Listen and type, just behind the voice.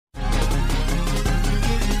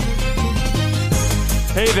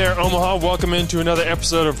Hey there, Omaha. Welcome into another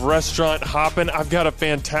episode of Restaurant Hoppin'. I've got a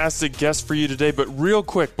fantastic guest for you today, but real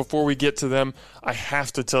quick before we get to them, I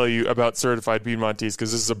have to tell you about Certified Piedmontese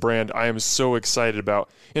because this is a brand I am so excited about.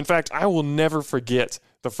 In fact, I will never forget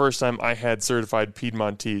the first time I had Certified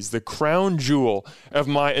Piedmontese. The crown jewel of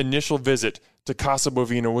my initial visit to Casa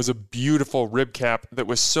Bovina was a beautiful rib cap that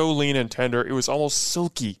was so lean and tender, it was almost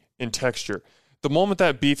silky in texture. The moment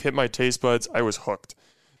that beef hit my taste buds, I was hooked.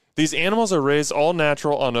 These animals are raised all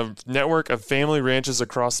natural on a network of family ranches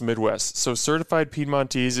across the Midwest, so Certified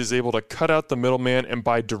Piedmontese is able to cut out the middleman and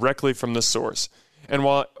buy directly from the source. And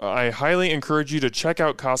while I highly encourage you to check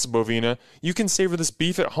out Casa Bovina, you can savor this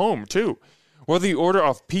beef at home, too. Whether you order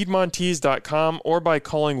off Piedmontese.com or by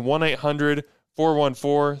calling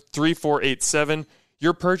 1-800-414-3487,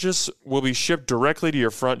 your purchase will be shipped directly to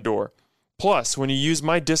your front door. Plus, when you use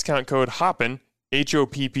my discount code HOPPEN,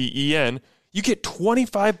 HOPPEN, you get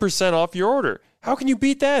 25% off your order. How can you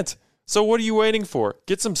beat that? So what are you waiting for?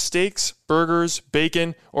 Get some steaks, burgers,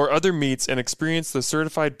 bacon, or other meats and experience the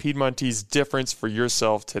Certified Piedmontese difference for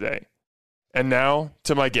yourself today. And now,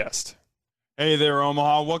 to my guest. Hey there,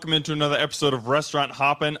 Omaha. Welcome into another episode of Restaurant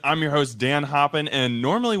Hoppin'. I'm your host, Dan Hoppin', and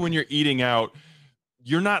normally when you're eating out,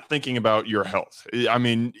 you're not thinking about your health. I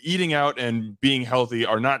mean, eating out and being healthy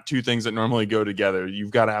are not two things that normally go together.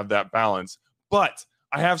 You've got to have that balance. But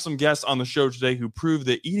I have some guests on the show today who prove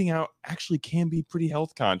that eating out actually can be pretty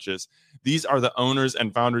health conscious. These are the owners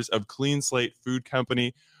and founders of Clean Slate Food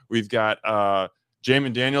Company. We've got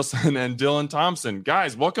Jamen, Danielson and Dylan Thompson.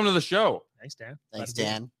 Guys, welcome to the show. Thanks, Dan. Thanks,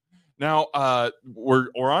 Dan. Now, we're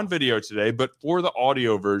on video today, but for the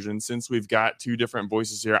audio version, since we've got two different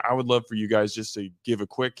voices here, I would love for you guys just to give a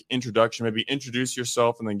quick introduction, maybe introduce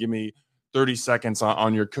yourself, and then give me 30 seconds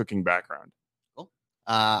on your cooking background.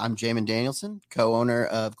 I'm Jamen Danielson, co-owner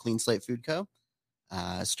of Clean Slate Food Co.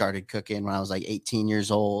 Started cooking when I was like 18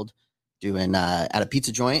 years old, doing at a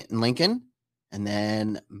pizza joint in Lincoln, and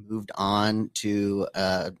then moved on to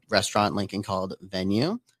a restaurant in Lincoln called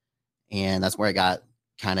Venue, and that's where I got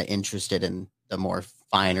kind of interested in the more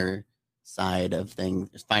finer side of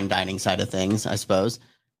things, fine dining side of things, I suppose,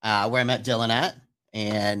 where I met Dylan at,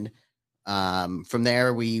 and from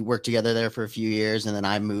there, we worked together there for a few years, and then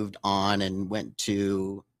I moved on and went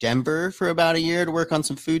to Denver for about a year to work on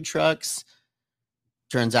some food trucks.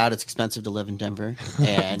 Turns out it's expensive to live in Denver,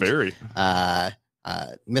 and Very.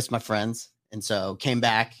 Missed my friends, and so came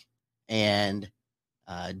back, and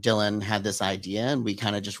Dylan had this idea, and we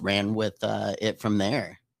kind of just ran with it from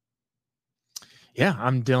there. Yeah,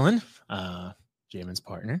 I'm Dylan, Jamin's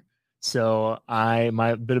partner. So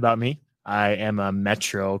my bit about me. I am a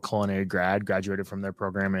Metro culinary grad, graduated from their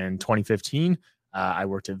program in 2015. I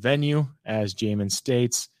worked at Venue, as Jamen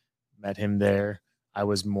states, met him there. I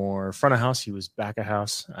was more front of house. He was back of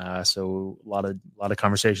house. So a lot of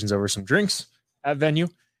conversations over some drinks at Venue.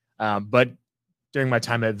 But during my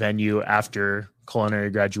time at Venue, after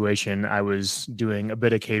culinary graduation, I was doing a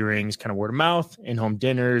bit of caterings, kind of word of mouth, in-home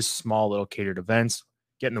dinners, small little catered events,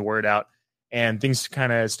 getting the word out. And things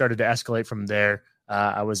kind of started to escalate from there.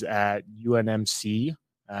 I was at UNMC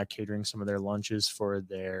catering some of their lunches for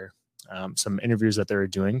their some interviews that they were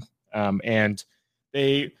doing. And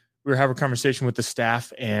we were having a conversation with the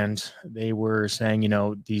staff, and they were saying,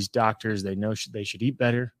 these doctors, they know they should eat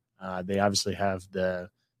better. They obviously have the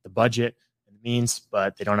budget and the means,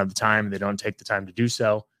 but they don't have the time. They don't take the time to do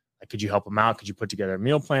so. Like, could you help them out? Could you put together a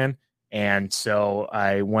meal plan? And so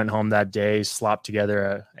I went home that day, slopped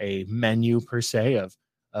together a menu per se of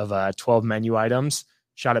 12 menu items,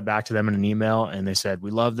 shot it back to them in an email, and they said,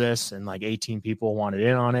 we love this. And like 18 people wanted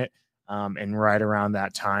in on it. And right around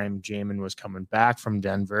that time, Jamen was coming back from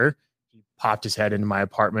Denver. He popped his head into my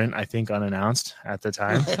apartment, I think unannounced at the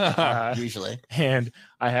time. Usually. And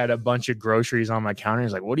I had a bunch of groceries on my counter.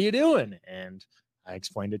 He's like, what are you doing? And I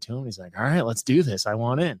explained it to him. He's like, all right, let's do this. I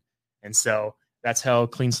want in. And so that's how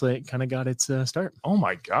Clean Slate kind of got its start. Oh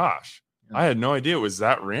my gosh. I had no idea it was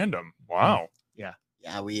that random. Wow.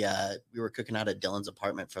 Yeah, we were cooking out at Dylan's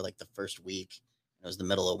apartment for like the first week. It was the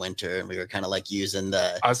middle of winter, and we were kind of like using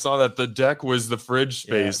I saw that the deck was the fridge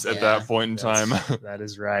space at that point in time. That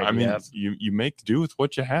is right. I mean, you make do with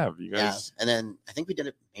what you have, you guys. Yeah, and then I think we did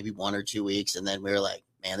it maybe 1 or 2 weeks, and then we were like,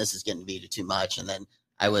 man, this is getting to be too much. And then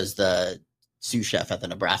I was the sous chef at the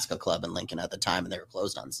Nebraska Club in Lincoln at the time, and they were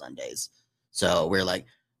closed on Sundays. So we were like,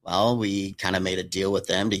 well, we kind of made a deal with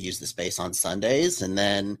them to use the space on Sundays, and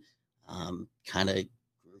then kind of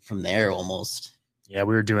grew from there almost. Yeah,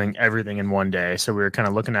 we were doing everything in one day. So we were kind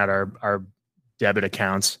of looking at our debit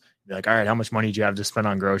accounts, be like, all right, how much money do you have to spend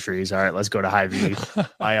on groceries? All right, let's go to Hy-Vee,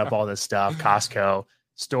 buy up all this stuff, Costco,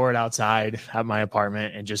 store it outside at my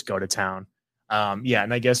apartment, and just go to town. Yeah,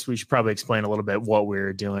 and I guess we should probably explain a little bit what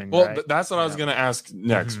we're doing. Well, right? that's what I was going to ask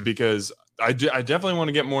next, because I definitely want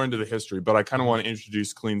to get more into the history, but I kind of want to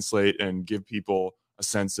introduce Clean Slate and give people a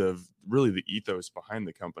sense of really the ethos behind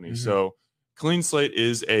the company. So Clean Slate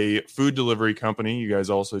is a food delivery company. You guys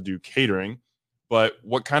also do catering, but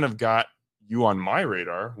what kind of got you on my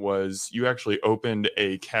radar was you actually opened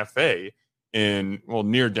a cafe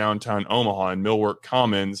near downtown Omaha in Millwork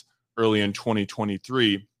Commons early in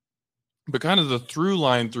 2023. But kind of the through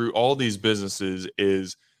line through all these businesses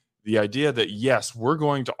is the idea that, yes, we're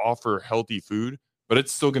going to offer healthy food, but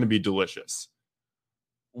it's still going to be delicious.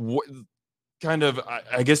 What kind of,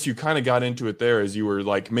 I guess you kind of got into it there as you were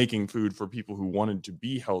like making food for people who wanted to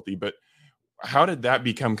be healthy, but how did that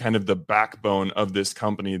become kind of the backbone of this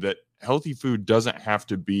company, that healthy food doesn't have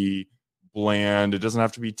to be bland, it doesn't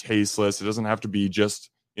have to be tasteless, it doesn't have to be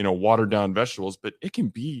just, watered down vegetables, but it can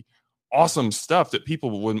be awesome stuff that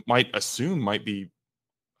people might assume might be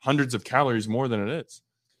hundreds of calories more than it is?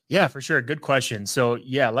 Yeah, for sure. Good question. So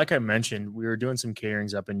yeah, like I mentioned, we were doing some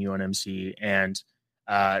caterings up in UNMC, and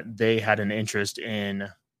they had an interest in,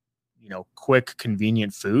 quick,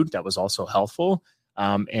 convenient food that was also healthful.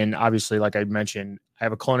 And obviously, like I mentioned, I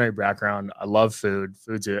have a culinary background. I love food.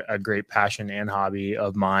 Food's a great passion and hobby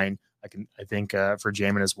of mine. I think for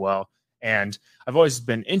Jamen as well. And I've always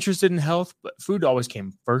been interested in health, but food always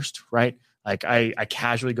came first, right? Like I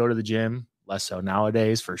casually go to the gym, less so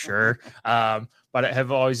nowadays for sure. But I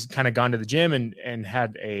have always kind of gone to the gym and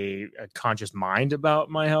had a conscious mind about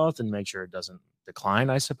my health and make sure it doesn't decline,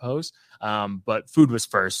 I suppose. But food was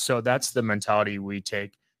first. So that's the mentality we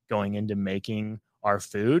take going into making our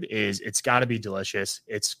food. Is it's got to be delicious.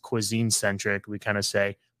 It's cuisine centric, we kind of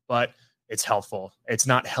say, but it's healthful. It's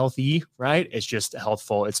not healthy, right? It's just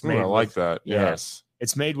healthful. It's made. I like that. Yes.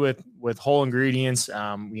 It's made with whole ingredients.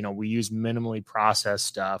 We use minimally processed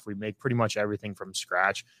stuff. We make pretty much everything from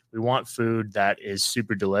scratch. We want food that is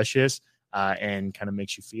super delicious and kind of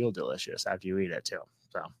makes you feel delicious after you eat it too.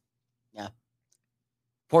 So, yeah.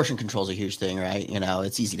 Portion control is a huge thing, right?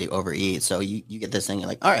 It's easy to overeat. So you get this thing, you're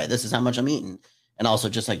like, all right, this is how much I'm eating. And also,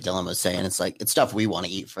 just like Dylan was saying, it's like, it's stuff we want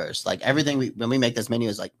to eat first. Like everything when we make this menu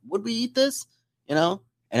is like, would we eat this? And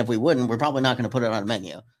if we wouldn't, we're probably not going to put it on a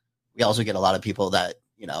menu. We also get a lot of people that,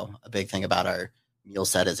 a big thing about our meal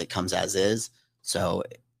set is it comes as is. So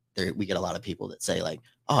we get a lot of people that say like,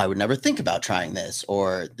 oh, I would never think about trying this,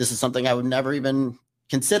 or this is something I would never even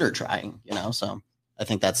consider trying, So I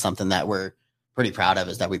think that's something that we're pretty proud of,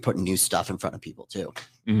 is that we put new stuff in front of people too.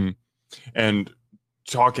 Mm-hmm. And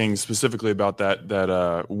talking specifically about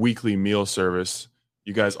that weekly meal service,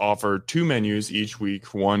 you guys offer 2 menus each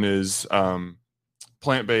week. One is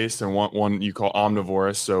plant-based, and one you call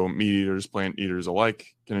omnivorous, so meat eaters, plant eaters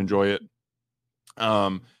alike can enjoy it.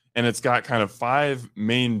 And it's got kind of 5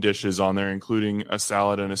 main dishes on there, including a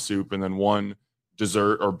salad and a soup, and then one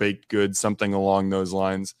dessert or baked good, something along those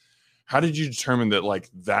lines. How did you determine that like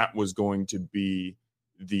that was going to be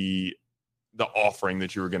the offering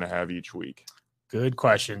that you were going to have each week? Good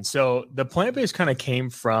question. So the plant-based kind of came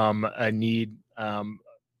from a need.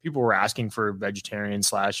 People were asking for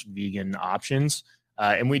vegetarian/vegan options.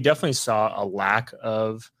 And we definitely saw a lack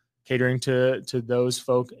of catering to those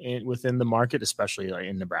folk within the market, especially like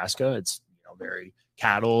in Nebraska. It's very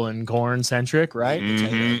cattle and corn centric, right?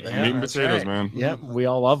 Mm-hmm. Yeah, meat and potatoes, right. man. Yeah, we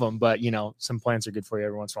all love them, but some plants are good for you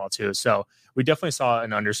every once in a while too. So we definitely saw an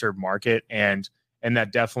underserved market, and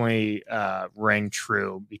that definitely rang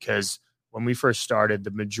true, because when we first started,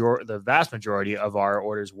 the vast majority of our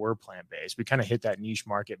orders were plant-based. We kind of hit that niche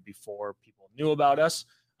market before people knew about us.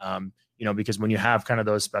 Because when you have kind of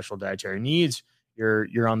those special dietary needs,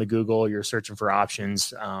 you're on the Google, you're searching for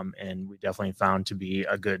options, and we definitely found to be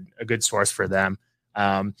a good source for them.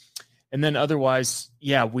 And then otherwise,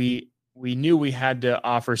 yeah, we knew we had to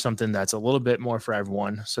offer something that's a little bit more for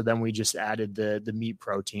everyone. So then we just added the meat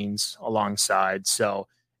proteins alongside. So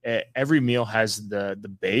every meal has the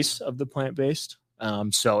base of the plant-based.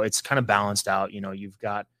 So it's kind of balanced out. You've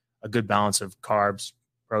got a good balance of carbs,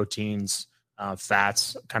 proteins,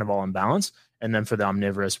 fats, kind of all in balance. And then for the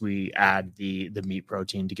omnivorous, we add the meat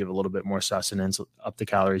protein to give a little bit more sustenance, up the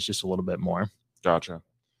calories just a little bit more. Gotcha.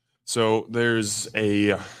 So there's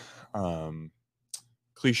a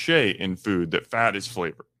cliche in food that fat is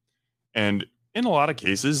flavor. And in a lot of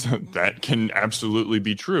cases, that can absolutely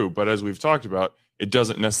be true. But as we've talked about, it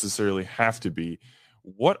doesn't necessarily have to be.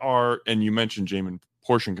 And you mentioned, Jamen,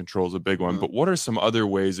 portion control is a big one, but what are some other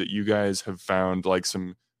ways that you guys have found like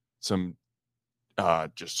some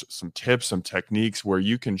just some tips, some techniques where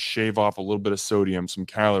you can shave off a little bit of sodium, some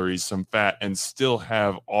calories, some fat, and still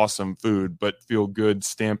have awesome food, but feel good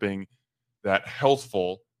stamping that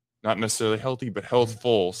healthful not necessarily healthy, but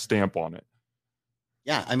healthful stamp on it.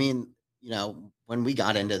 Yeah. I mean, when we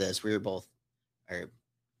got into this, we were both, or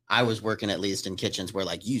I was working at least in kitchens where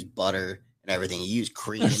like you use butter and everything. You use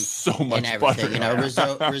cream So much and everything.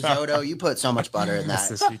 butter. Risotto, you put so much butter in that. That's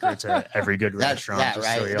the secret to every good restaurant. Yeah, just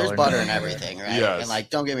right. so There's butter in everything, right? Yes. And like,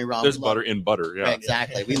 don't get me wrong. There's butter in butter. Yeah. Right,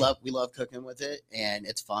 exactly. We love cooking with it, and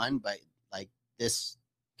it's fun. But like, this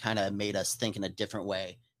kind of made us think in a different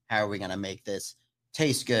way. How are we going to make this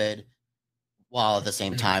taste good while at the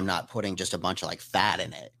same time not putting just a bunch of like fat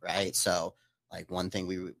in it, right? So like one thing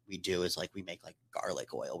we do is like we make like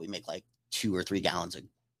garlic oil. We make like 2 or 3 gallons of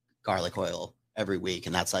garlic oil every week,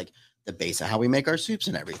 and that's like the base of how we make our soups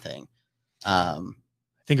and everything. I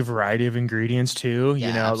think a variety of ingredients too.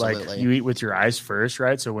 Yeah, like absolutely. you eat with your eyes first,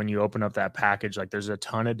 right? So when you open up that package, like there's a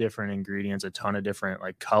ton of different ingredients, a ton of different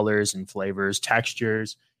like colors and flavors,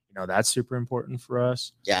 textures. That's super important for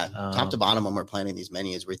us. Yeah, top to bottom when we're planning these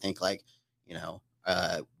menus, we think like,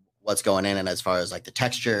 what's going in, and as far as like the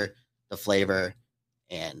texture, the flavor,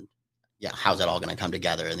 and yeah, how's that all going to come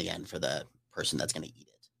together in the end for the person that's going to eat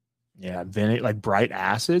it. Yeah, like bright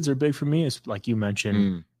acids are big for me. It's like you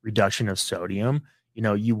mentioned, reduction of sodium.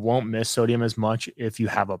 You won't miss sodium as much if you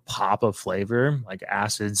have a pop of flavor. Like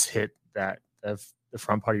acids hit the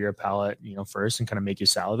front part of your palate, first, and kind of make you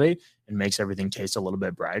salivate and makes everything taste a little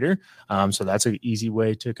bit brighter. So that's an easy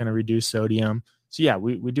way to kind of reduce sodium. So yeah,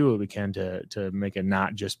 we do what we can to make it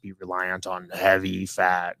not just be reliant on heavy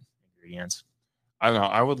fat ingredients. I don't know.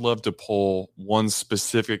 I would love to pull one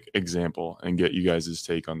specific example and get you guys'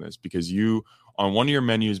 take on this, because you, on one of your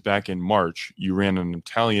menus back in March, you ran an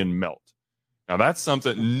Italian melt. Now that's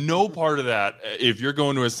something, no part of that, if you're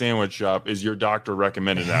going to a sandwich shop, is your doctor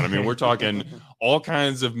recommended that. I mean, we're talking all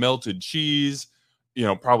kinds of melted cheese,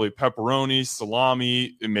 probably pepperoni,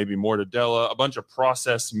 salami, and maybe mortadella, a bunch of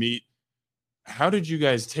processed meat. How did you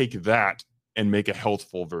guys take that and make a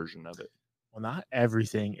healthful version of it? Well, not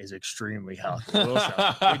everything is extremely healthy.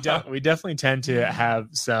 We definitely tend to have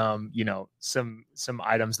some, some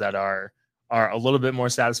items that are a little bit more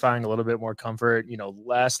satisfying, a little bit more comfort,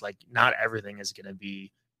 less like not everything is going to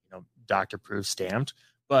be, doctor proof stamped,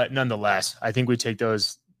 but nonetheless, I think we take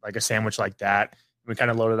those like a sandwich like that. We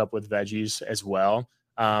kind of load it up with veggies as well.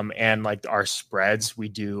 And like our spreads, we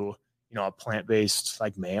do, a plant-based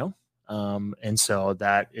like mayo. And so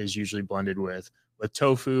that is usually blended with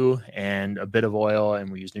tofu and a bit of oil,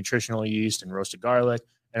 and we use nutritional yeast and roasted garlic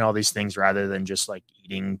and all these things rather than just like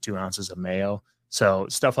eating 2 ounces of mayo. So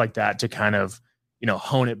stuff like that to kind of,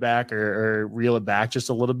 hone it back or reel it back just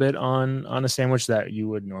a little bit on a sandwich that you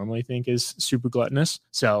would normally think is super gluttonous.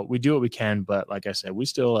 So we do what we can, but like I said, we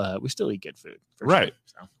still eat good food. Right.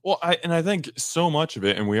 Sure, so. Well, I think so much of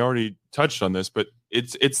it, and we already touched on this, but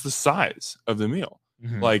it's the size of the meal.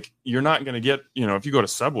 Mm-hmm. Like you're not going to get, if you go to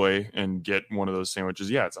Subway and get one of those sandwiches,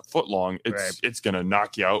 yeah, it's a foot long. It's going to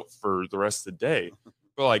knock you out for the rest of the day.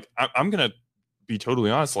 But like, I'm going to be totally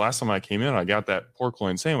honest. The last time I came in, I got that pork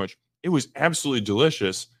loin sandwich. It was absolutely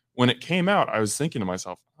delicious. When it came out, I was thinking to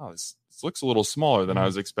myself, oh, this looks a little smaller than I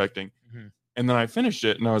was expecting. Mm-hmm. And then I finished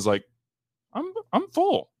it and I was like, I'm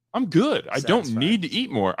full. I'm good. I don't need to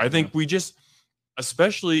eat more. I think we just,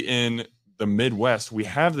 especially in the Midwest, we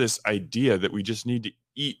have this idea that we just need to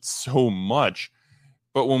eat so much,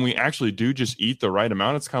 but when we actually do just eat the right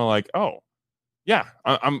amount, it's kind of like, oh yeah,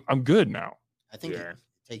 I'm good now. I think it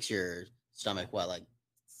takes your stomach like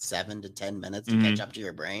 7 to 10 minutes to catch up to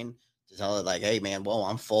your brain to tell it like, hey man, well,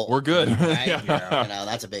 I'm full, we're good. Right? Yeah.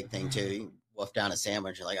 That's a big thing too. You wolf down a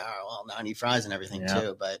sandwich, you're like, oh well, now I need fries and everything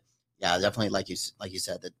too. But yeah, definitely like you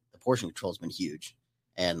said, that the portion control has been huge,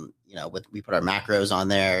 and we put our macros on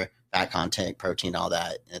there, fat content, protein, all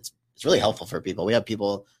that. And it's really helpful for people. We have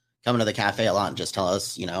people coming to the cafe a lot and just tell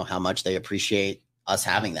us, how much they appreciate us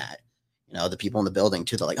having that. The people in the building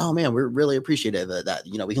too, they're like, oh man, we're really appreciative of that.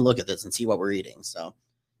 We can look at this and see what we're eating. So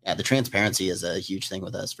yeah, the transparency is a huge thing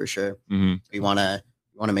with us for sure. Mm-hmm. We want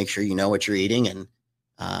to make sure what you're eating,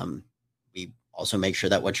 and we also make sure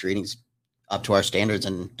that what you're eating is up to our standards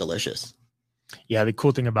and delicious. Yeah, the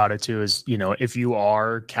cool thing about it too is, if you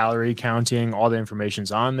are calorie counting, all the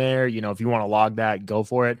information's on there. If you want to log that, go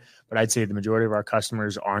for it. But I'd say the majority of our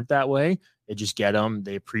customers aren't that way. They just get them.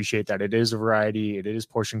 They appreciate that it is a variety. It is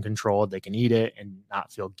portion controlled. They can eat it and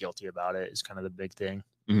not feel guilty about it is kind of the big thing.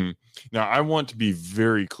 Mm-hmm. Now, I want to be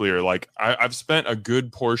very clear. Like I've spent a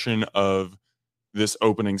good portion of this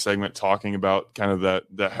opening segment talking about kind of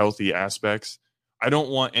the healthy aspects. I don't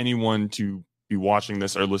want anyone to be watching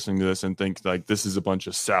this or listening to this and think like this is a bunch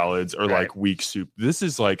of salads or like weak soup. This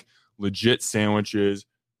is like legit sandwiches,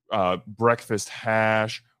 breakfast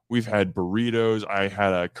hash We've had burritos. I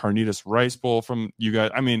had a carnitas rice bowl from you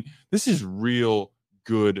guys. I mean, this is real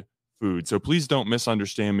good food. So please don't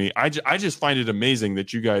misunderstand me. I just find it amazing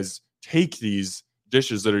that you guys take these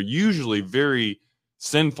dishes that are usually very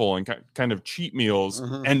sinful and kind of cheat meals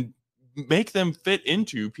and make them fit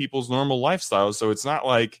into people's normal lifestyles. So it's not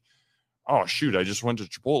like, oh shoot, I just went to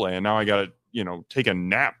Chipotle and now I got to, take a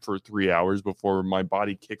nap for 3 hours before my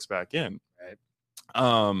body kicks back in. Right.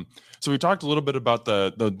 So we talked a little bit about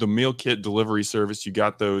the meal kit delivery service. You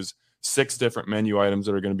got those 6 different menu items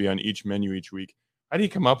that are going to be on each menu each week. How do you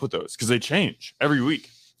come up with those? Because they change every week.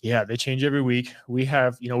 Yeah, they change every week. We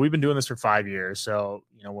have, we've been doing this for 5 years. So,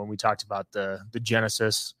 when we talked about the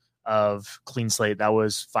genesis of Clean Slate, that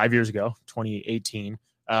was 5 years ago, 2018.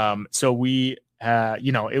 So we,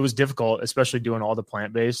 it was difficult, especially doing all the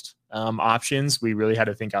plant-based options. We really had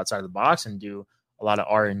to think outside of the box and do a lot of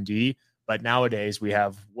R&D. But nowadays we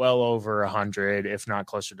have well over 100, if not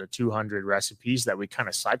closer to 200 recipes that we kind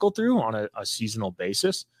of cycle through on a seasonal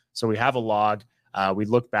basis. So we have a log. We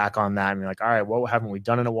look back on that and be like, all right, what haven't we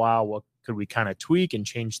done in a while? What could we kind of tweak and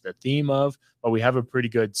change the theme of? But we have a pretty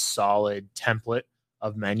good solid template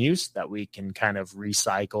of menus that we can kind of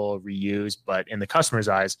recycle, reuse. But in the customer's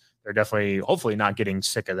eyes, they're definitely, hopefully not getting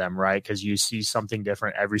sick of them, right? Because you see something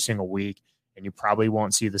different every single week, and you probably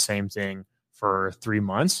won't see the same thing for 3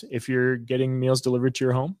 months if you're getting meals delivered to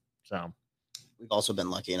your home. So we've also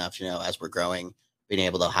been lucky enough, as we're growing, being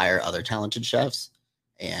able to hire other talented chefs.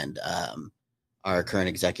 And our current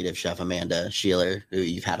executive chef, Amanda Sheeler, who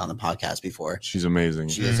you've had on the podcast before. She's amazing.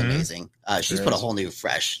 She is amazing. She's put a whole new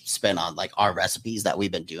fresh spin on like our recipes that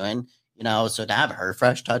we've been doing, so to have her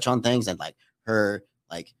fresh touch on things and like her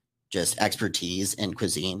like just expertise in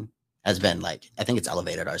cuisine has been like, I think it's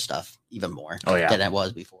elevated our stuff even more than it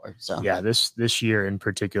was before. So yeah, this year in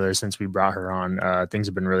particular, since we brought her on, things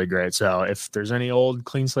have been really great. So if there's any old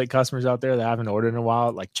Clean Slate customers out there that haven't ordered in a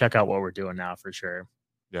while, like check out what we're doing now for sure.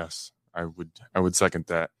 Yes, I would second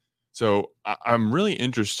that. So I'm really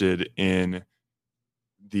interested in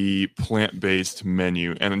the plant-based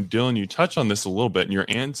menu. And Dylan, you touched on this a little bit, and your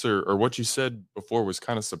answer or what you said before was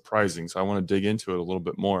kind of surprising. So I want to dig into it a little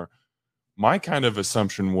bit more. My kind of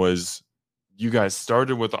assumption was you guys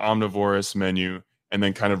started with the omnivorous menu and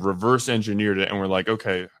then kind of reverse engineered it. And we're like,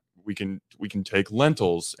 okay, we can take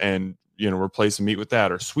lentils and, replace meat with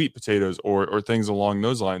that, or sweet potatoes or things along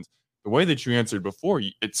those lines. The way that you answered before,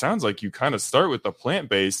 it sounds like you kind of start with the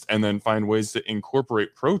plant-based and then find ways to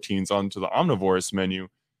incorporate proteins onto the omnivorous menu.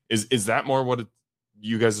 Is that more what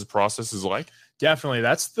you guys' process is like? Definitely.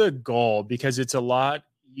 That's the goal, because it's a lot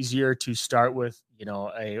easier to start with,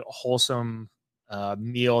 a wholesome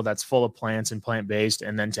meal that's full of plants and plant-based,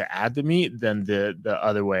 and then to add the meat than the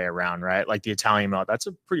other way around, right? Like the Italian meal, that's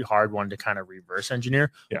a pretty hard one to kind of reverse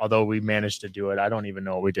engineer. Yeah. Although we managed to do it. I don't even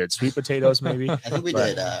know what we did. Sweet potatoes, maybe. I think we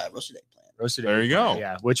did roasted eggplant. Roasted there you go.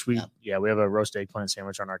 Yeah, which we have a roasted eggplant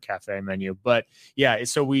sandwich on our cafe menu. But yeah,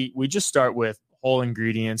 so we just start with whole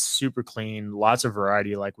ingredients, super clean, lots of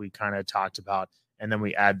variety, like we kind of talked about, and then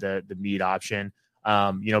we add the meat option.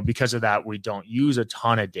 Because of that, we don't use a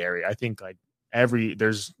ton of dairy. I think like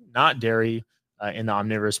there's not dairy in the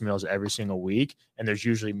omnivorous meals every single week, and there's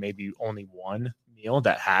usually maybe only one meal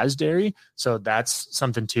that has dairy. So that's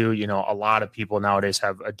something too. A lot of people nowadays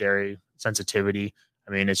have a dairy sensitivity.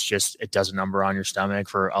 I mean, it does a number on your stomach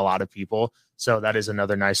for a lot of people. So that is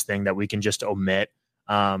another nice thing that we can just omit.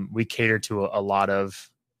 We cater to a lot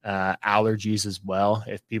of allergies as well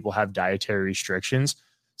if people have dietary restrictions.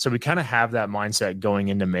 So we kind of have that mindset going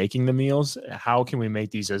into making the meals. How can we make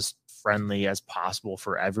these as friendly as possible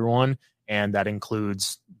for everyone? And that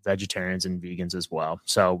includes vegetarians and vegans as well.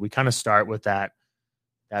 So we kind of start with that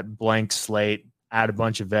blank slate, add a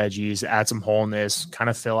bunch of veggies, add some wholeness, kind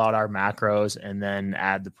of fill out our macros, and then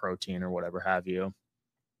add the protein or whatever have you.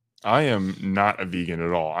 I am not a vegan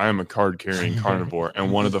at all. I am a card-carrying carnivore.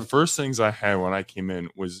 And one of the first things I had when I came in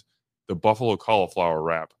was the buffalo cauliflower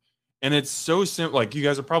wrap. And it's so simple. Like, you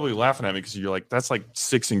guys are probably laughing at me because you're like, that's like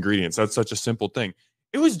 6 ingredients. That's such a simple thing.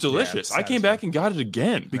 It was delicious. I came back and got it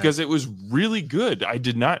again because it was really good. I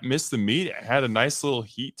did not miss the meat. It had a nice little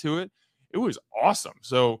heat to it. It was awesome.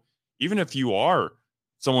 So even if you are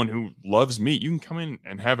someone who loves meat, you can come in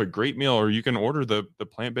and have a great meal, or you can order the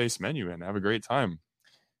plant-based menu and have a great time.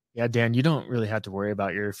 Yeah, Dan, you don't really have to worry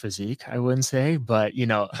about your physique, I wouldn't say, but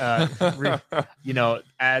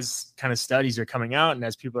as kind of studies are coming out and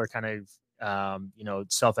as people are kind of,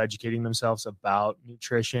 self-educating themselves about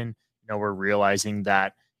nutrition, we're realizing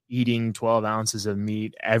that eating 12 ounces of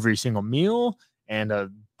meat every single meal and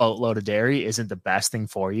a boatload of dairy isn't the best thing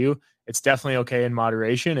for you. It's definitely okay in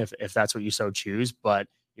moderation if that's what you so choose, but,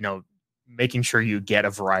 making sure you get a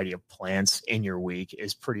variety of plants in your week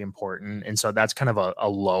is pretty important. And so that's kind of a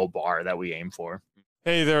low bar that we aim for.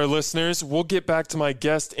 Hey there, listeners. We'll get back to my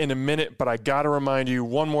guest in a minute, but I got to remind you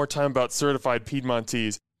one more time about Certified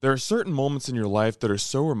Piedmontese. There are certain moments in your life that are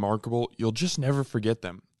so remarkable, you'll just never forget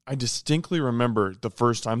them. I distinctly remember the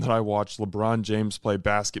first time that I watched LeBron James play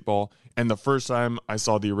basketball and the first time I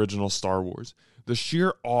saw the original Star Wars. The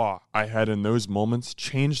sheer awe I had in those moments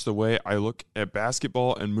changed the way I look at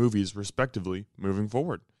basketball and movies, respectively, moving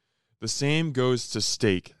forward. The same goes to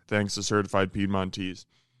steak, thanks to Certified Piedmontese.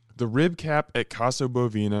 The rib cap at Casa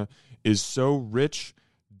Bovina is so rich,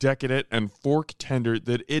 decadent, and fork tender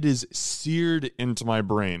that it is seared into my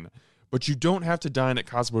brain. But you don't have to dine at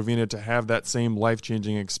Casa Bovina to have that same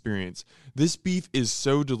life-changing experience. This beef is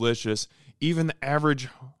so delicious, even the average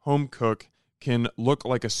home cook can look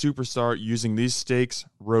like a superstar using these steaks,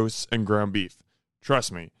 roasts, and ground beef.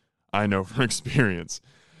 Trust me, I know from experience.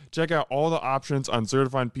 Check out all the options on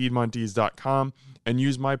CertifiedPiedmontese.com and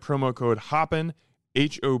use my promo code HOPPEN,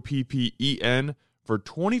 HOPPEN, for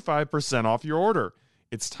 25% off your order.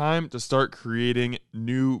 It's time to start creating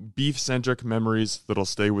new beef-centric memories that'll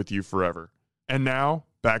stay with you forever. And now,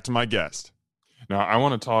 back to my guest. Now, I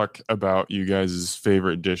want to talk about you guys'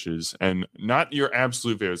 favorite dishes, and not your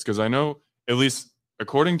absolute favorites, because I know, at least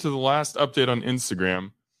according to the last update on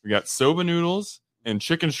Instagram, we got soba noodles and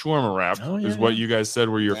chicken shawarma wrap is what you guys said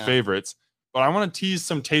were your favorites. But I want to tease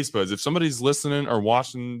some taste buds. If somebody's listening or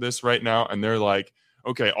watching this right now and they're like,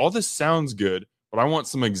 okay, all this sounds good, but I want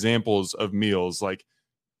some examples of meals, like,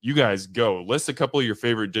 you guys go list a couple of your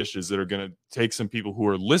favorite dishes that are going to take some people who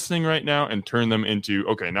are listening right now and turn them into,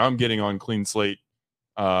 okay, now I'm getting on Clean Slate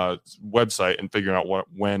website and figuring out what,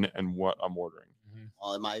 when, and what I'm ordering.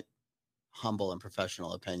 Well, in my humble and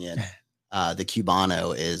professional opinion, the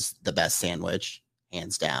Cubano is the best sandwich,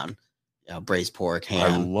 hands down. You know, braised pork,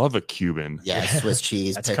 ham. I love a Cuban. Yeah, Swiss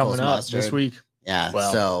cheese, That's pickles, coming up mustard. this week. Yeah,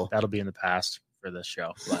 Well, so that'll be in the past for this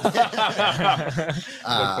show. Look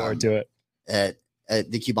Um, forward to it.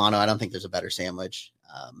 The Cubano, I don't think there's a better sandwich.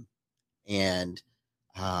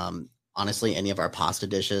 Honestly, any of our pasta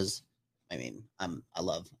dishes. I mean, I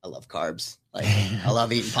love carbs. Like, I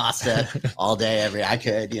love eating pasta all day, I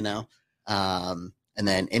could, you know. And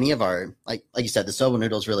then any of our, like you said, the soba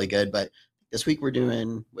noodle is really good. But this week we're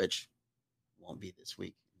doing, which won't be this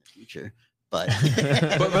week in the future, but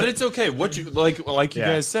but it's okay. What you like you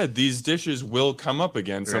guys said, these dishes will come up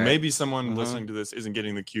again. So maybe someone listening to this isn't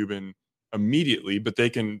getting the Cuban immediately, but they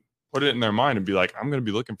can put it in their mind and be like, I'm going to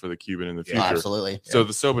be looking for the Cuban in the future. Absolutely. So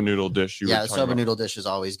the soba noodle dish, the soba noodle dish is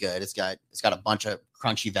always good. It's got a bunch of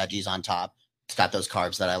crunchy veggies on top. It's got those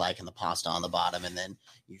carbs that I like and the pasta on the bottom, and then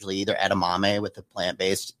usually either edamame with the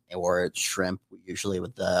plant-based or shrimp, usually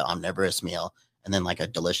with the omnivorous meal, and then like a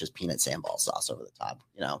delicious peanut sambal sauce over the top.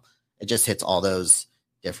 You know, it just hits all those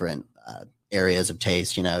different areas of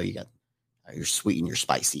taste. You know, you got your sweet and your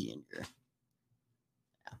spicy and your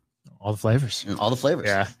All the flavors. all the flavors.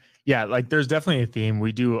 Yeah. Like there's definitely a theme.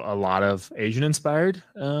 We do a lot of Asian inspired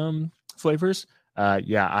flavors.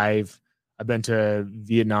 I've been to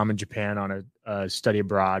Vietnam and Japan on a study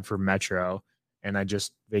abroad for Metro, and I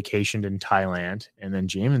just vacationed in Thailand, and then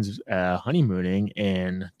Jamin's honeymooning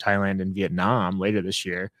in Thailand and Vietnam later this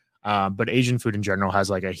year. But Asian food in general has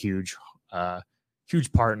like a huge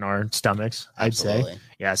part in our stomachs, Absolutely. I'd say.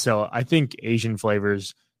 Yeah. So I think Asian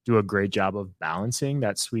flavors do a great job of balancing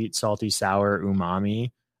that sweet, salty, sour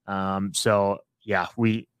umami.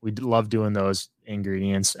 We love doing those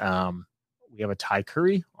ingredients. We have a Thai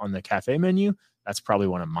curry on the cafe menu. That's probably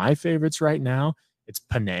one of my favorites right now. It's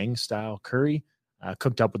Penang style curry,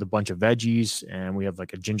 cooked up with a bunch of veggies, and we have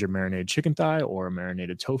like a ginger marinated chicken thigh or a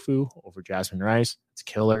marinated tofu over jasmine rice. It's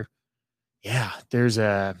killer. Yeah, there's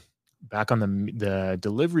back on the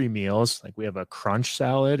delivery meals, like we have a crunch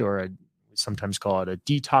salad, or we sometimes call it a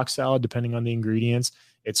detox salad, depending on the ingredients.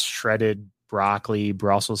 It's shredded broccoli,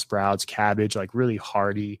 Brussels sprouts, cabbage, like really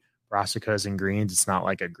hearty brassicas and greens. It's not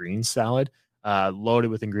like a green salad, loaded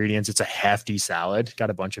with ingredients. It's a hefty salad, got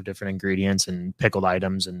a bunch of different ingredients and pickled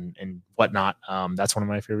items and whatnot. That's one of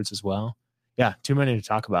my favorites as well. Yeah, too many to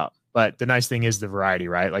talk about. But the nice thing is the variety,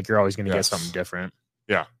 right? Like you're always going to get something different.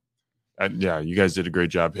 Yeah. You guys did a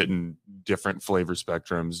great job hitting different flavor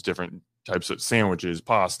spectrums, different types of sandwiches,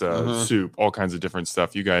 pasta, soup, all kinds of different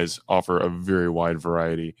stuff. You guys offer a very wide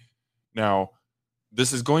variety. Now,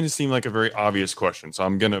 this is going to seem like a very obvious question, so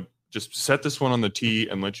I'm going to just set this one on the tee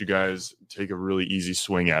and let you guys take a really easy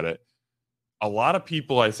swing at it. A lot of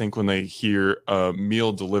people, I think, when they hear a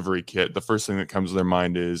meal delivery kit, the first thing that comes to their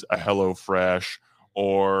mind is a HelloFresh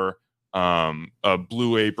or a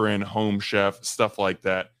Blue Apron, Home Chef, stuff like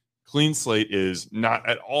that. Clean Slate is not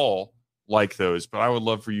at all like those, but I would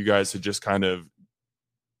love for you guys to just kind of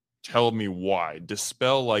tell me why,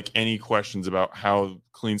 dispel like any questions about how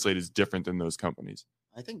Clean Slate is different than those companies.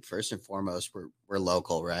 I think first and foremost, we're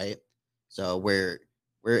local, right? So we're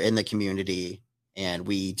in the community, and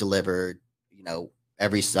we deliver,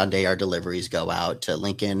 every Sunday our deliveries go out to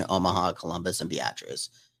Lincoln, Omaha, Columbus, and Beatrice.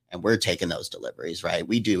 And we're taking those deliveries, right?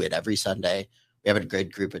 We do it every Sunday. We have a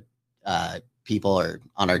great group of people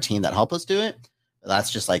on our team that help us do it. But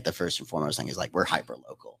that's just like the first and foremost thing is like we're hyper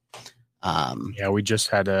local. We just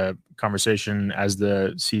had a conversation as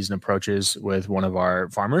the season approaches with one of our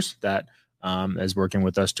farmers that is working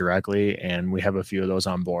with us directly. And we have a few of those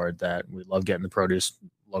on board that we love getting the produce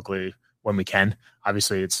locally when we can.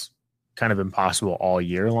 Obviously, it's kind of impossible all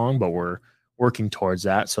year long, but we're working towards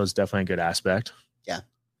that. So it's definitely a good aspect.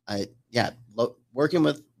 Working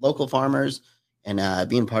with local farmers and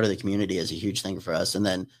being part of the community is a huge thing for us. And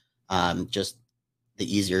then just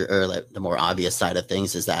the easier or the more obvious side of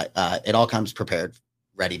things is that it all comes prepared,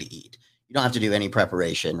 ready to eat. You don't have to do any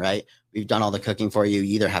preparation, right? We've done all the cooking for you.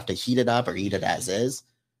 You either have to heat it up or eat it as is.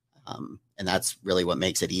 And that's really what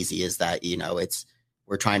makes it easy is that,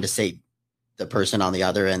 we're trying to save the person on the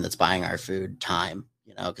other end that's buying our food time,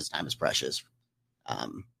 because time is precious.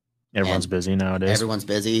 Everyone's busy nowadays. Everyone's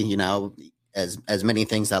busy, as many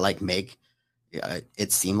things that like make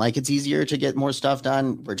it seem like it's easier to get more stuff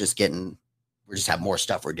done. We just have more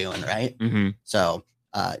stuff we're doing. Right. Mm-hmm. So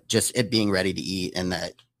just it being ready to eat and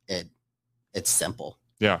that it's simple.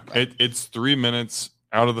 Yeah. Right? It's 3 minutes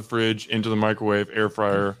out of the fridge into the microwave, air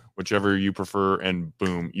fryer, whichever you prefer. And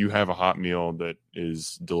boom, you have a hot meal that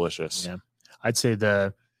is delicious. Yeah. I'd say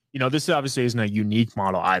this obviously isn't a unique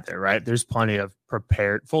model either, right? There's plenty of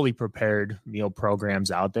fully prepared meal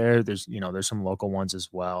programs out there. There's some local ones as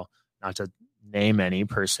well, not to name any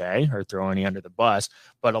per se or throw any under the bus,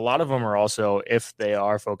 but a lot of them are also, if they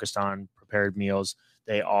are focused on prepared meals,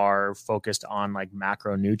 they are focused on like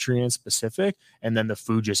macronutrient specific, and then the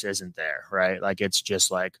food just isn't there, right? Like it's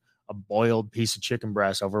just like a boiled piece of chicken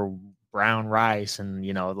breast over brown rice, and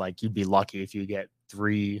like you'd be lucky if you get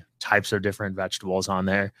 3 types of different vegetables on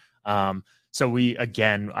there. So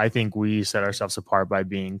I think we set ourselves apart by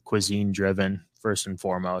being cuisine driven first and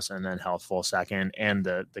foremost, and then healthful second. And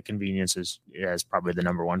the convenience is probably the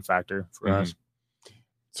number one factor for us.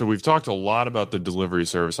 So we've talked a lot about the delivery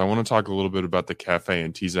service. I want to talk a little bit about the cafe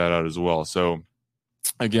and tease that out as well. So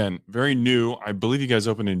again, very new. I believe you guys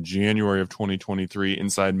opened in January of 2023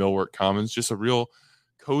 inside Millwork Commons, just a real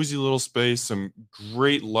cozy little space, some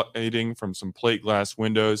great lighting from some plate glass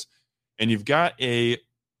windows. And you've got a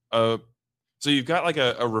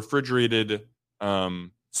refrigerated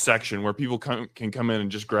section where people can come in and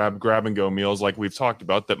just grab and go meals like we've talked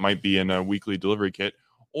about that might be in a weekly delivery kit,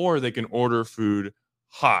 or they can order food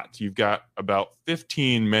hot. You've got about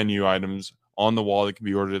 15 menu items on the wall that can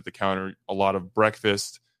be ordered at the counter, a lot of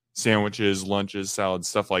breakfast, sandwiches, lunches, salads,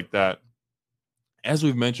 stuff like that. As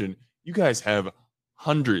we've mentioned, you guys have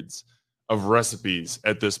hundreds of recipes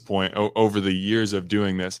at this point over the years of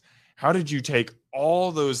doing this. How did you take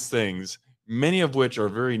all those things, many of which are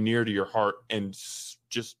very near to your heart, and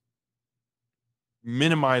just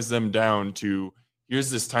minimize them down to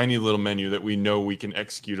here's this tiny little menu that we know we can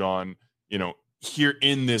execute on, here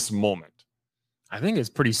in this moment? I think it's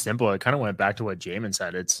pretty simple. It kind of went back to what Jamen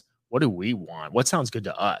said. It's what do we want? What sounds good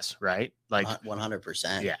to us, right? Like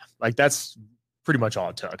 100%. Yeah. Like that's pretty much all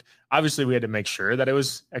it took. Obviously, we had to make sure that it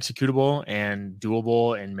was executable and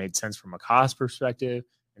doable and made sense from a cost perspective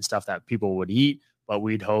and stuff that people would eat. But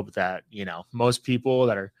we'd hope that, most people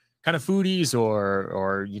that are kind of foodies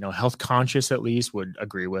or health conscious at least would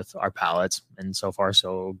agree with our palates. And so far,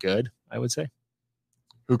 so good, I would say.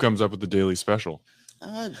 Who comes up with the daily special?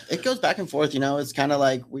 It goes back and forth. It's kind of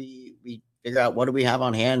like we figure out what do we have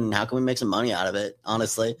on hand and how can we make some money out of it,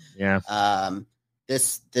 honestly. Yeah.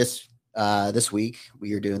 This week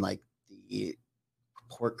we are doing like the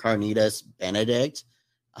pork carnitas Benedict,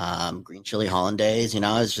 green chili hollandaise.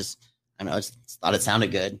 It's just, I just thought it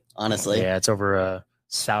sounded good, honestly. Yeah, it's over a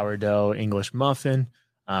sourdough English muffin.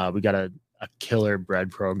 We got a killer bread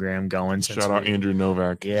program going. Shout out Andrew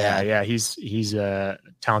Novak. Yeah. He's a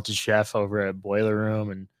talented chef over at Boiler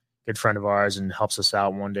Room and good friend of ours, and helps us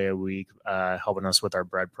out one day a week, helping us with our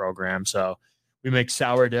bread program. So we make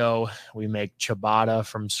sourdough, we make ciabatta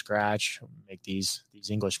from scratch, we make these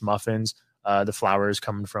English muffins. The flour is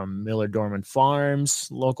coming from Miller Dorman Farms,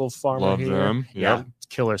 local farmer. Love here. them. Yep. Yeah,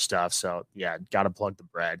 killer stuff. So yeah, got to plug the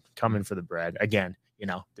bread. Come in for the bread. Again,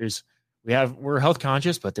 we're health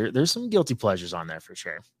conscious, but there's some guilty pleasures on there for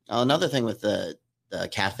sure. Another thing with the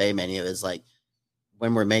cafe menu is like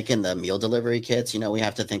when we're making the meal delivery kits, we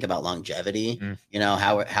have to think about longevity.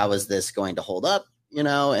 How is this going to hold up,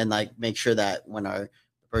 and like make sure that when the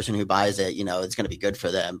person who buys it, it's going to be good for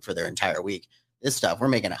them for their entire week. This stuff, we're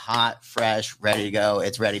making it hot, fresh, ready to go.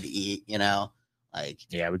 It's ready to eat, like,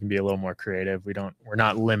 yeah, we can be a little more creative. We're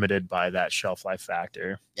not limited by that shelf life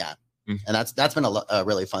factor. Yeah. And that's been a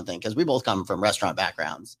really fun thing because we both come from restaurant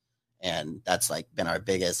backgrounds, and that's like been our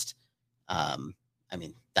biggest.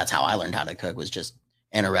 That's how I learned how to cook, was just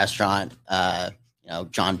in a restaurant.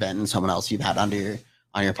 John Benton, someone else you've had on your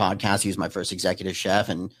podcast, he was my first executive chef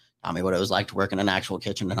and taught me what it was like to work in an actual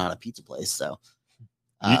kitchen and not a pizza place. So,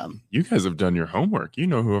 you guys have done your homework. You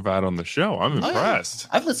know who I've had on the show. I'm impressed.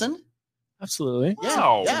 Yeah. I've listened. Absolutely.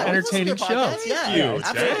 Wow. Yeah, entertaining show. Yeah,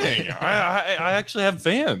 Dang. I actually have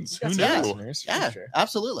fans. Who knew? Yeah, sure.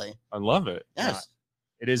 absolutely. I love it. Yes.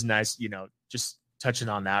 It is nice, just touching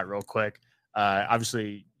on that real quick.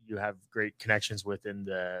 Obviously, you have great connections within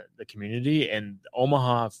the community, and the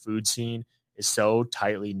Omaha food scene is so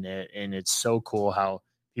tightly knit, and it's so cool how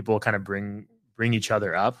people kind of bring each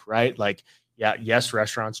other up, right? Like, yeah, yes,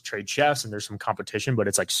 restaurants trade chefs and there's some competition, but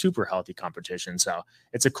it's like super healthy competition. So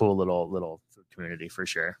it's a cool little food community for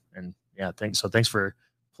sure. And yeah, thanks for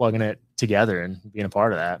plugging it together and being a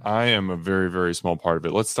part of that. I am a very, very small part of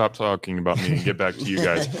it. Let's stop talking about me and get back to you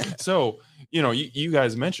guys. So, you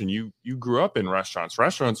guys mentioned you grew up in restaurants.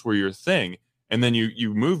 Restaurants were your thing. And then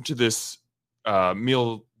you moved to this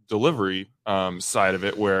meal delivery side of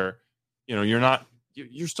it where,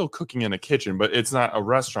 you're still cooking in a kitchen, but it's not a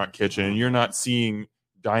restaurant kitchen, and you're not seeing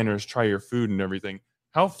diners try your food and everything.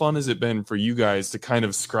 How fun has it been for you guys to kind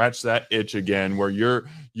of scratch that itch again, where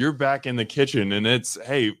you're back in the kitchen and it's,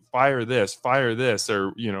 hey, fire this,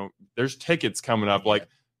 or, there's tickets coming up, like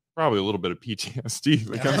probably a little bit of PTSD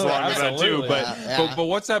that comes along with that too. But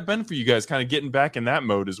what's that been for you guys, kind of getting back in that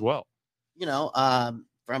mode as well? From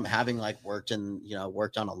having like worked on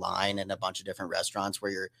a line in a bunch of different restaurants where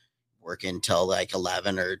you're working till like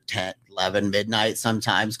 11 midnight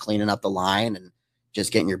sometimes, cleaning up the line and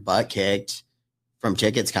just getting your butt kicked from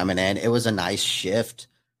tickets coming in. It was a nice shift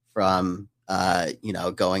from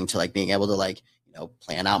going to like being able to like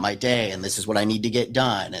plan out my day, and this is what I need to get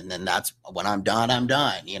done, and then that's when I'm done.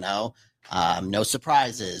 No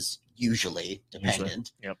surprises usually,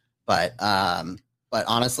 dependent. Yep. But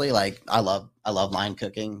honestly, like I love line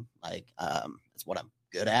cooking. Like it's what I'm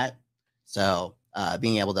good at. So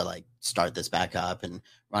being able to like start this back up and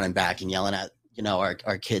running back and yelling at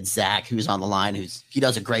our kid Zach, who's on the line, he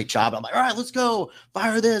does a great job. I'm like, all right, let's go,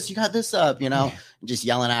 fire this, you got this up, and just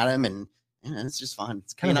yelling at him, and it's just fun.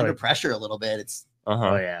 It's kind of under pressure a little bit. It's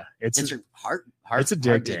oh yeah, it's your heart. It's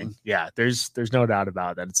addicting. Yeah, there's no doubt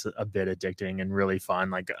about that. It's a bit addicting and really fun.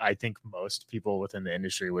 Like I think most people within the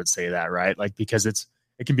industry would say that, right? Like because it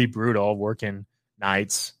can be brutal working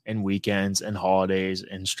nights and weekends and holidays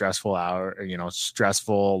and stressful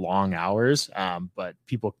long hours. But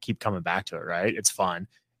people keep coming back to it, right? It's fun.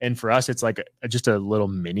 And for us, it's like just a little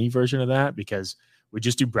mini version of that, because we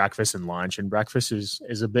just do breakfast and lunch, and breakfast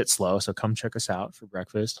is a bit slow. So come check us out for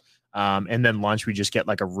breakfast. And then lunch, we just get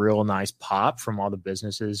like a real nice pop from all the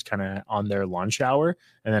businesses kind of on their lunch hour.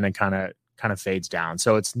 And then it kind of fades down.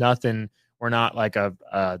 So it's nothing. We're not like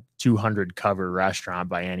a 200 cover restaurant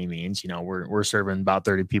by any means. We're serving about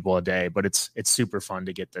 30 people a day, but it's super fun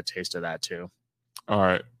to get the taste of that too. All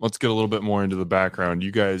right, let's get a little bit more into the background.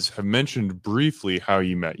 You guys have mentioned briefly how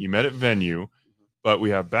you met. You met at venue, but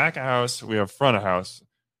we have back of house, we have front of house.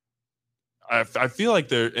 I feel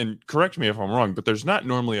like and correct me if I'm wrong, but there's not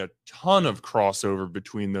normally a ton of crossover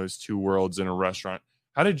between those two worlds in a restaurant.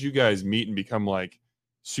 How did you guys meet and become like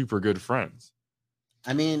super good friends?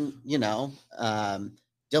 I mean, Dylan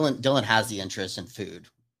has the interest in food,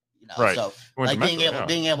 right. So like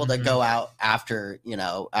being able to go out after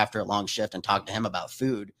a long shift and talk to him about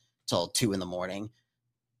food till 2 a.m.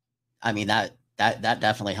 I mean, that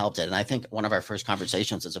definitely helped it. And I think one of our first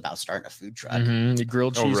conversations was about starting a food truck. The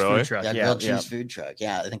grilled cheese food truck. Yeah, grilled cheese food truck.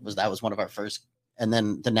 Yeah, I think that was one of our first. And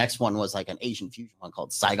then the next one was like an Asian fusion one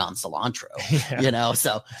called Saigon Cilantro.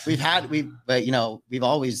 So we've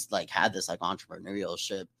always like had this like entrepreneurial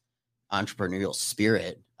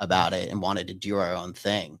spirit about it and wanted to do our own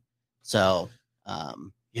thing. So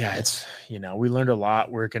it's we learned a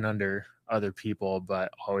lot working under other people,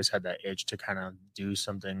 but always had that itch to kind of do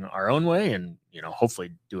something our own way and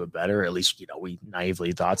hopefully do it better. At least we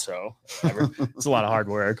naively thought so. It's a lot of hard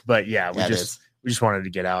work, but we just wanted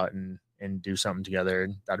to get out and do something together.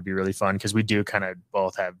 That'd be really fun because we do kind of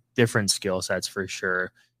both have different skill sets for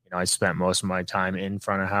sure. I spent most of my time in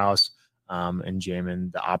front of house, and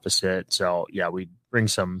Jamen the opposite. So yeah, we bring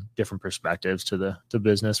some different perspectives to the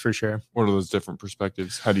business for sure. What are those different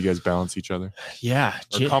perspectives? How do you guys balance each other? Yeah.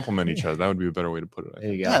 Or complement each other? That would be a better way to put it. I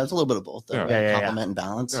think. Yeah, it's a little bit of both. Though, Yeah. right? Complement and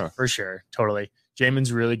balance. Yeah. For sure. Totally.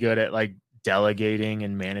 Jamen's really good at like delegating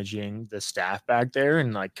and managing the staff back there,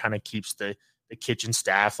 and like kind of keeps the kitchen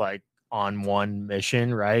staff like on one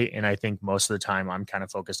mission, right? And I think most of the time I'm kind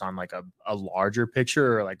of focused on like a larger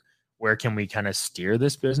picture, or like where can we kind of steer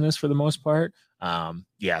this business for the most part.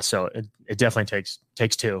 So it definitely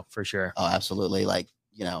takes two for sure. Oh, absolutely. Like,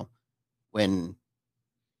 you know, when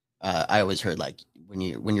I always heard like when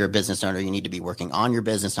you're a business owner, you need to be working on your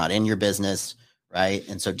business, not in your business, right?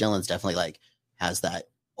 And so Dylan's definitely like has that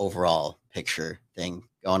overall picture thing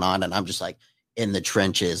going on, and I'm just like in the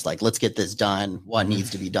trenches, like, let's get this done. What needs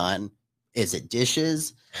to be done? Is it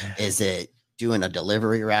dishes? Is it doing a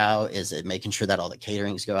delivery route? Is it making sure that all the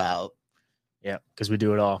caterings go out? Yeah, because we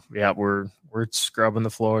do it all. Yeah, we're scrubbing the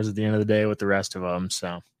floors at the end of the day with the rest of them.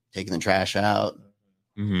 So taking the trash out.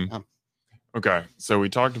 Mm-hmm. Okay, so we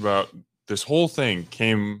talked about this whole thing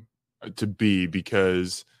came to be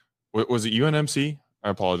because was it UNMC? I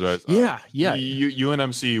apologize. Yeah.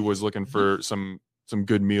 UNMC was looking for some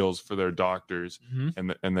good meals for their doctors,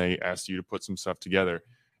 and they asked you to put some stuff together.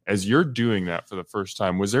 As you're doing that for the first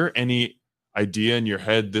time, was there any idea in your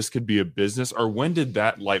head this could be a business, or when did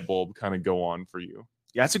that light bulb kind of go on for you?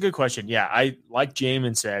 Yeah, that's a good question. Yeah, I like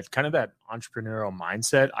Jamen said, kind of that entrepreneurial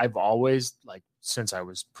mindset. I've always, like, since I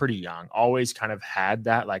was pretty young, always kind of had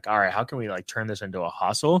that, like, all right, how can we like turn this into a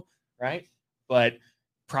hustle, right? But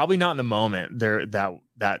probably not in the moment there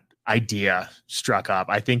that idea struck up.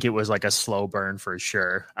 I think it was like a slow burn for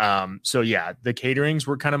sure. So yeah, the caterings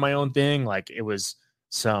were kind of my own thing. Like, it was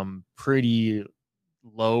some pretty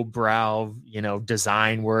low brow,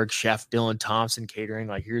 design work, Chef Dylan Thompson catering.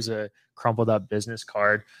 Like, here's a crumpled up business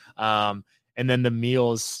card. And then the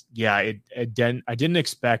meals, yeah, I didn't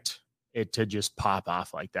expect it to just pop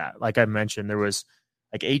off like that. Like I mentioned, there was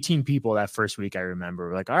like 18 people that first week. I remember,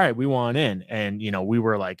 we're like, all right, we want in. And, we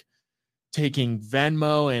were like taking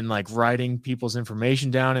Venmo and like writing people's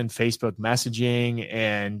information down in Facebook messaging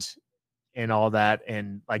and all that.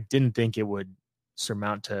 And like, didn't think it would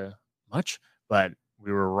surmount to much, but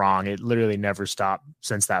we were wrong. It literally never stopped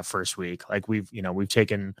since that first week. Like we've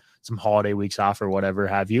taken some holiday weeks off or whatever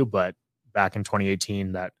have you, but back in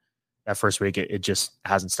 2018, that first week, it just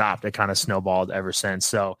hasn't stopped. It kind of snowballed ever since.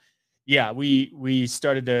 So yeah, we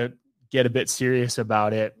started to get a bit serious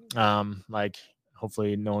about it. Like,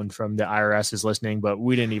 hopefully no one from the IRS is listening, but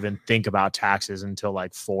we didn't even think about taxes until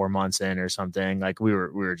like 4 months in or something. Like we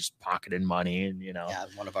were just pocketing money and, Yeah,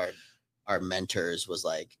 one of our mentors was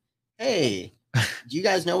like, hey, do you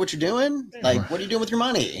guys know what you're doing? Like, what are you doing with your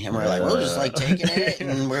money? And we're like, we're just like taking it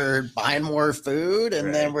and we're buying more food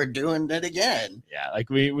and then we're doing it again. Yeah. Like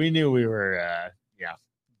we knew we were,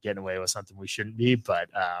 getting away with something we shouldn't be, but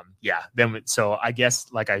so I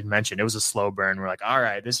guess, like I mentioned, it was a slow burn. We're like, all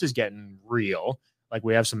right, this is getting real. Like,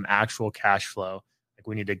 we have some actual cash flow. Like,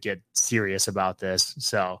 we need to get serious about this.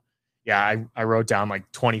 So yeah, I wrote down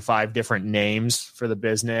like 25 different names for the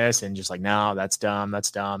business and just like, no, that's dumb.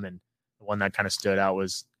 And the one that kind of stood out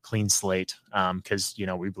was Clean Slate. Cause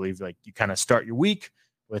we believe like you kind of start your week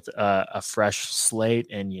with a fresh slate,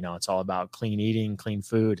 and, it's all about clean eating, clean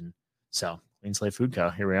food. And so Clean Slate Food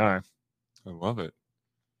Co. Here we are. I love it.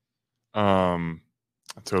 I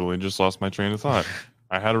totally just lost my train of thought.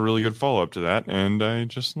 I had a really good follow up to that, and I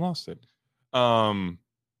just lost it.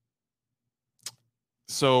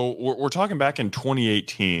 So we're talking back in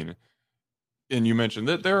 2018, and you mentioned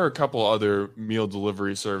that there are a couple other meal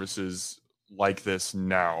delivery services like this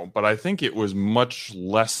now, but I think it was much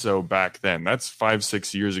less so back then. That's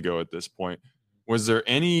 5-6 years ago at this point. Was there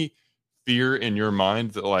any fear in your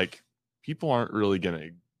mind that like people aren't really going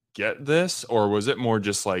to get this, or was it more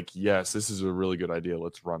just like, yes, this is a really good idea,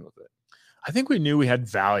 let's run with it? I think we knew we had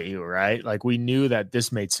value, right? Like, we knew that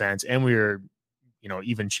this made sense, and we were,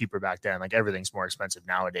 even cheaper back then. Like, everything's more expensive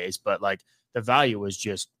nowadays, but like the value was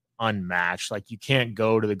just unmatched. Like, you can't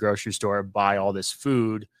go to the grocery store, buy all this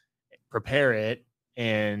food, prepare it,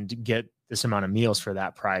 and get this amount of meals for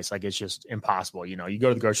that price. Like, it's just impossible. You go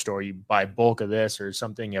to the grocery store, you buy bulk of this or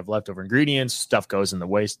something, you have leftover ingredients, stuff goes in the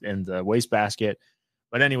waste basket.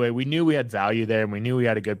 But anyway, we knew we had value there, and we knew we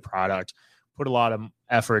had a good product, put a lot of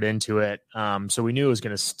effort into it. So we knew it was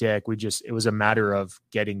going to stick. It was a matter of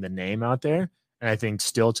getting the name out there. And I think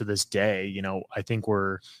still to this day, I think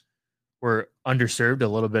we're underserved a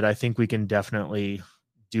little bit. I think we can definitely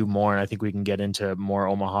do more. And I think we can get into more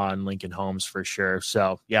Omaha and Lincoln homes for sure.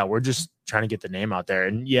 So yeah, we're just trying to get the name out there.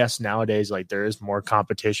 And yes, nowadays, like, there is more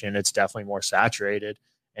competition. It's definitely more saturated.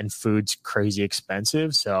 and food's crazy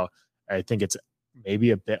expensive. So I think it's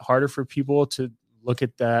maybe a bit harder for people to look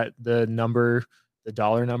at the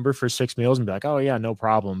dollar number for 6 meals and be like, oh yeah, no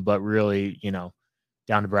problem. But really,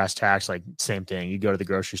 down to brass tacks, like same thing. You go to the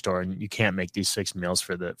grocery store and you can't make these 6 meals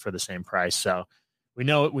for the same price. So we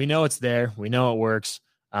know it's there. We know it works.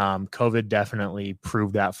 COVID definitely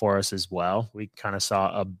proved that for us as well. We kind of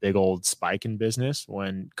saw a big old spike in business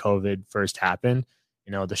when COVID first happened.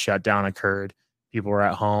 The shutdown occurred. People were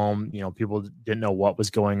at home. People didn't know what was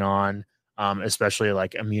going on, especially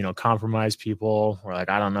like immunocompromised people were like,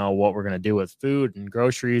 I don't know what we're going to do with food and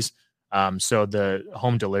groceries. So the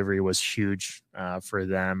home delivery was huge for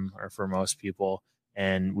them or for most people.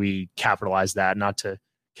 And we capitalized that, not to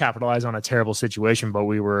capitalize on a terrible situation, but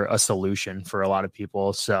we were a solution for a lot of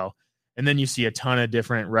people. So, and then you see a ton of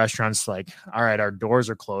different restaurants like, all right, our doors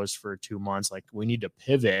are closed for 2 months. Like we need to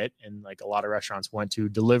pivot. And like a lot of restaurants went to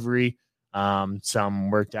delivery. Some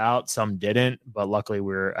worked out, some didn't, but luckily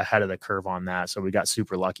we're ahead of the curve on that. So we got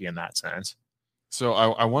super lucky in that sense. So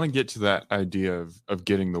I want to get to that idea of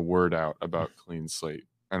getting the word out about Clean Slate.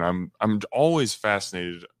 And I'm always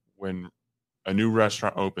fascinated when a new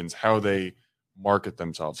restaurant opens, how they market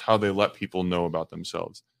themselves, how they let people know about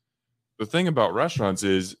themselves. The thing about restaurants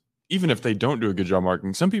is, even if they don't do a good job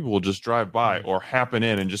marketing, some people will just drive by or happen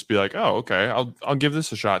in and just be like, oh, okay, I'll give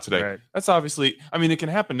this a shot today. Right. That's obviously, it can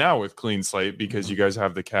happen now with Clean Slate because you guys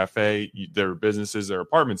have the cafe, their businesses, their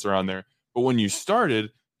apartments are on there. But when you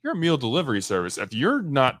started, you're a meal delivery service. If you're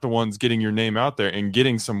not the ones getting your name out there and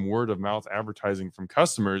getting some word of mouth advertising from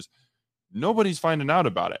customers, nobody's finding out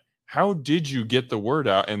about it. How did you get the word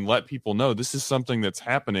out and let people know this is something that's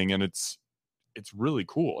happening and it's really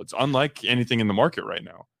cool? It's unlike anything in the market right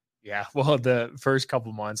now. Yeah. Well, the first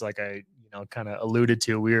couple months, like I, kind of alluded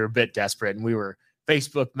to, we were a bit desperate and we were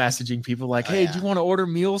Facebook messaging people like, hey, do you want to order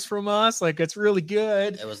meals from us? Like, it's really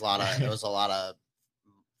good. It was a lot of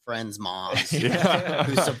friends' moms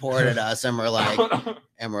who supported us and were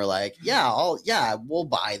like, yeah, we'll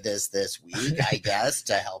buy this week, I guess,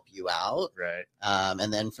 to help you out. Right.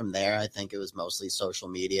 And then from there, I think it was mostly social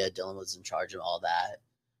media. Dylan was in charge of all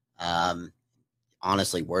that.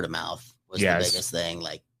 Honestly, word of mouth was the biggest thing.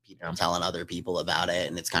 Like people telling other people about it.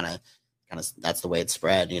 And it's kind of, that's the way it's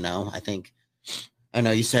spread, I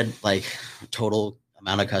know you said like total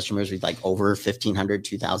amount of customers with like over 1,500,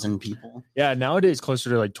 2,000 people. Yeah, nowadays closer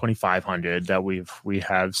to like 2,500 that we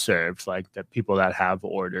have served, like the people that have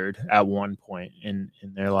ordered at one point in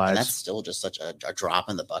their lives. And that's still just such a drop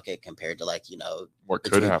in the bucket compared to like, what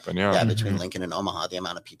could happen. Yeah. Between Lincoln and Omaha, the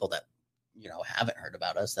amount of people that, haven't heard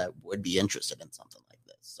about us that would be interested in something like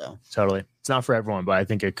this. So totally. It's not for everyone, but I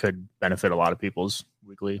think it could benefit a lot of people's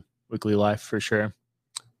weekly life for sure.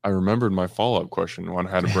 I remembered my follow-up question when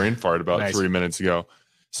I had a brain fart about Nice. 3 minutes ago.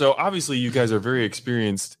 So obviously you guys are very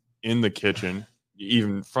experienced in the kitchen,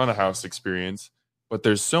 even front of house experience, but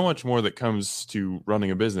there's so much more that comes to running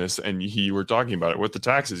a business. And you were talking about it with the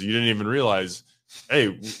taxes. You didn't even realize, hey,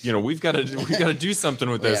 we've got to do something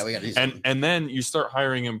with this. we gotta do something. And then you start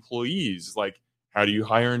hiring employees. Like, how do you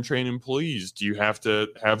hire and train employees? Do you have to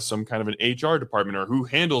have some kind of an HR department, or who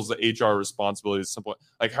handles the HR responsibilities? Simple.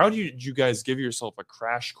 Like, how did you guys give yourself a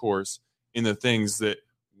crash course in the things that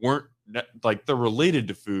weren't like they're related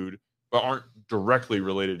to food, but aren't directly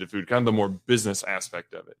related to food, kind of the more business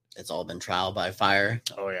aspect of it? It's all been trial by fire.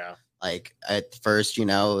 Oh yeah. Like at first, it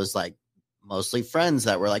was like mostly friends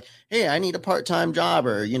that were like, hey, I need a part-time job,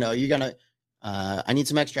 or, you're gonna, I need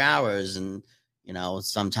some extra hours. And,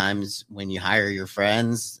 sometimes when you hire your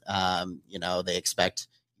friends, they expect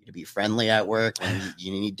you to be friendly at work, and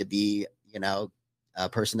you need to be, a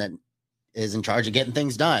person that is in charge of getting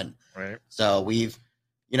things done. Right. So we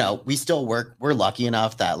still work. We're lucky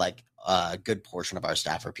enough that like a good portion of our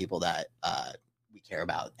staff are people that we care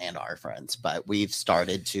about and are friends. But we've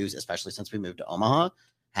started to, especially since we moved to Omaha,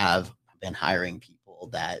 have been hiring people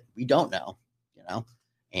that we don't know,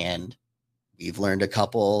 and we've learned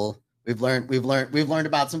we've learned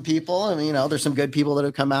about some people. I mean, there's some good people that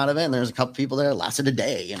have come out of it, and there's a couple people that have lasted a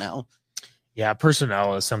day, Yeah,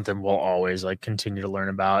 personnel is something we'll always like continue to learn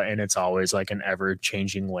about, and it's always like an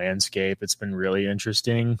ever-changing landscape. It's been really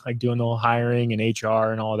interesting, like doing the whole hiring and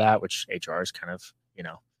HR and all that, which HR is kind of,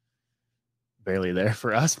 barely there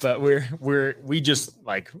for us, but we just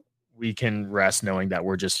like, we can rest knowing that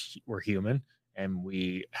we're human, and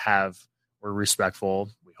we're respectful.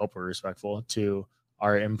 We hope we're respectful to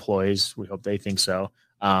our employees. We hope they think so.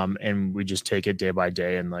 And we just take it day by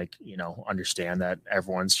day and like, understand that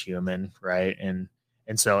everyone's human. Right. And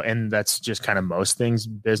that's just kind of most things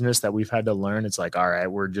business that we've had to learn. It's like, all right,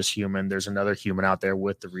 we're just human. There's another human out there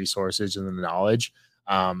with the resources and the knowledge.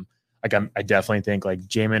 like I definitely think like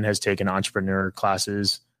Jamen has taken entrepreneur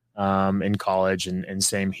classes in college and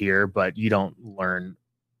same here, but you don't learn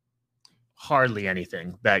hardly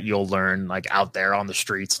anything that you'll learn like out there on the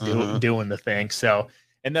streets doing the thing. So,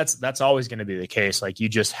 and that's always going to be the case. Like you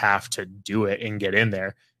just have to do it and get in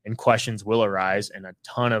there, and questions will arise and a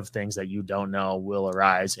ton of things that you don't know will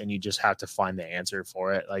arise, and you just have to find the answer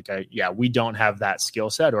for it. Like, we don't have that skill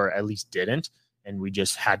set, or at least didn't. And we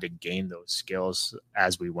just had to gain those skills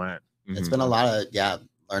as we went. It's been a lot of,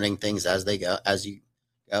 learning things as you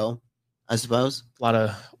go, I suppose. A lot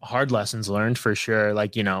of hard lessons learned for sure.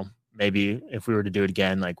 Like, maybe if we were to do it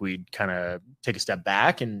again, like we'd kind of take a step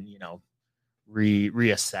back and,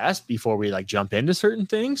 reassess before we like jump into certain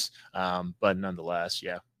things. But nonetheless,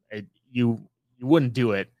 you wouldn't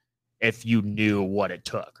do it if you knew what it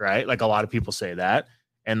took, right? Like a lot of people say that,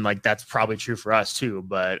 and like that's probably true for us too.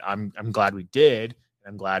 But I'm glad we did.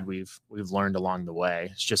 I'm glad we've learned along the way.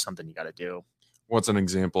 It's just something you got to do. What's an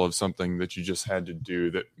example of something that you just had to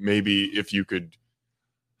do that maybe if you could,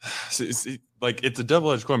 like it's a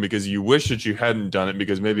double-edged coin, because you wish that you hadn't done it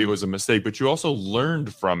because maybe it was a mistake, but you also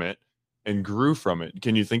learned from it and grew from it.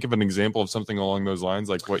 Can you think of an example of something along those lines,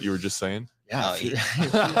 like what you were just saying? Yeah.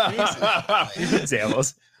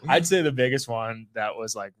 Examples. I'd say the biggest one that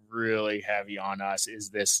was like really heavy on us is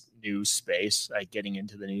this new space, like getting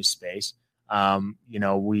into the new space.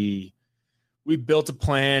 We built a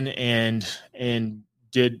plan and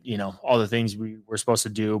did, all the things we were supposed to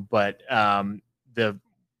do, but the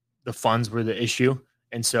funds were the issue.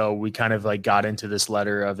 And so we kind of like got into this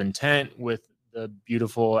letter of intent with the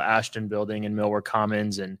beautiful Ashton building and Millward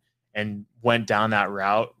Commons and went down that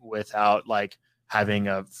route without like having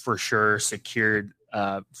a for sure secured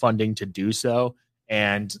funding to do so.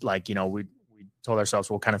 And like, we told ourselves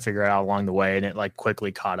we'll kind of figure it out along the way, and it like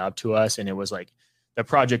quickly caught up to us. And it was like the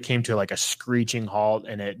project came to like a screeching halt,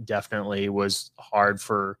 and it definitely was hard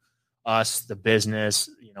for us, the business,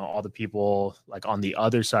 all the people like on the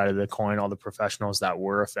other side of the coin, all the professionals that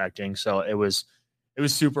were affecting. So it was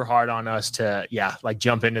super hard on us to, like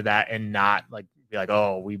jump into that and not like be like,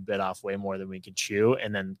 oh, we bit off way more than we could chew.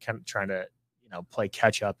 And then kind of trying to, play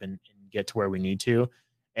catch up and get to where we need to.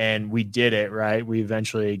 And we did it, right? We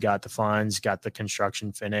eventually got the funds, got the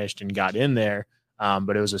construction finished and got in there.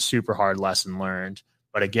 But it was a super hard lesson learned.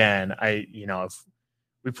 But again, if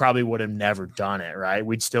we probably would have never done it, right?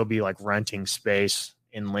 We'd still be like renting space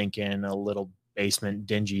in Lincoln, a little basement,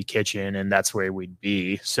 dingy kitchen, and that's where we'd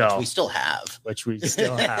be. So which we still have.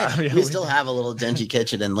 We still have a little dingy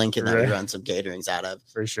kitchen in Lincoln that we run some caterings out of.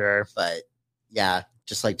 For sure. But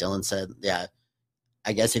just like Dylan said,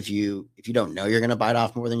 I guess if you don't know you're going to bite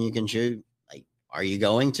off more than you can chew, like, are you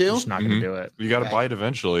going to? You're just not going to do it. You got to bite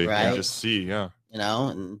eventually, right? And just see,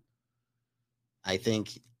 and I think,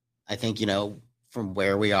 from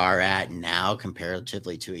where we are at now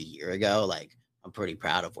comparatively to a year ago, like I'm pretty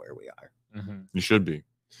proud of where we are. Mm-hmm. You should be.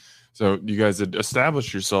 So you guys had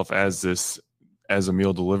established yourself as a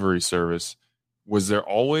meal delivery service. Was there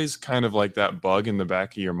always kind of like that bug in the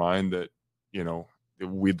back of your mind that,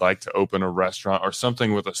 we'd like to open a restaurant or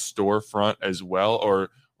something with a storefront as well? Or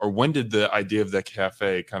when did the idea of the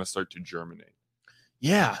cafe kind of start to germinate?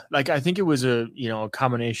 Yeah. Like, I think it was a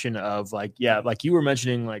combination of like you were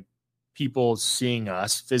mentioning, like people seeing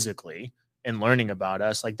us physically and learning about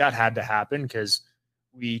us, like that had to happen because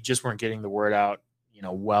we just weren't getting the word out,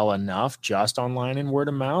 well enough just online and word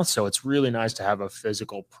of mouth. So it's really nice to have a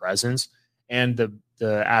physical presence. And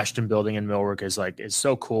the Ashton building in Millwork is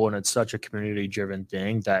so cool. And it's such a community driven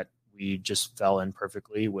thing that we just fell in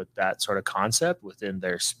perfectly with that sort of concept within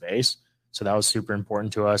their space. So that was super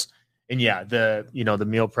important to us. And the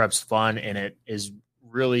meal prep's fun, and it is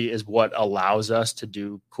what allows us to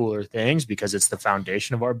do cooler things because it's the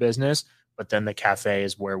foundation of our business. But then the cafe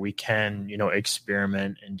is where we can,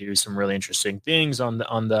 experiment and do some really interesting things on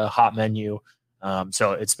the hot menu.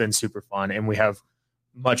 So it's been super fun, and we have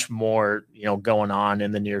much more, going on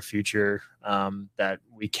in the near future that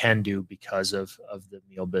we can do because of the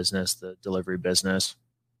meal business, the delivery business.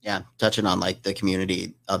 Yeah, touching on like the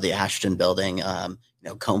community of the Ashton building,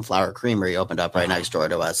 Comb Flower Creamery opened up right next door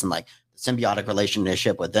to us, and like the symbiotic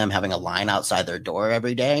relationship with them having a line outside their door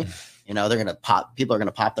every day. People are going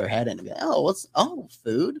to pop their head in and be like,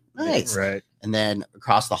 food. Nice. Right. And then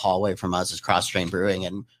across the hallway from us is Cross Train Brewing.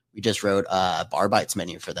 And we just wrote a Bar Bites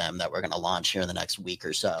menu for them that we're going to launch here in the next week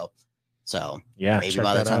or so. So maybe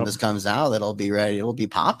by the time this comes out, it'll be ready. It'll be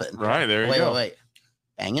popping. Right. There you go. Wait.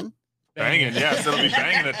 Banging. Yes. It'll be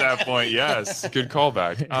banging at that point. Yes. Good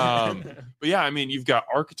callback. But you've got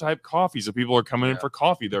Archetype Coffee. So people are coming in for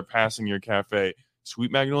coffee. They're passing your cafe.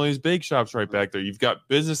 Sweet Magnolia's Bake Shop's right back there. You've got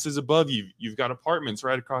businesses above you. You've got apartments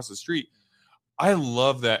right across the street. I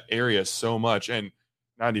love that area so much. And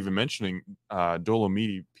not even mentioning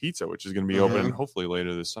Dolomiti Pizza, which is going to be open hopefully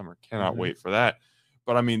later this summer. Cannot wait for that.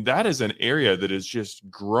 But I mean, that is an area that is just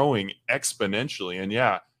growing exponentially. And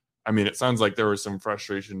yeah, I mean, it sounds like there were some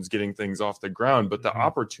frustrations getting things off the ground, but the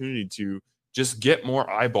opportunity to just get more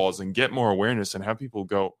eyeballs and get more awareness and have people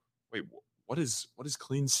go, wait, what is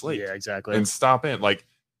Clean Slate? Yeah, exactly. And stop in. Like,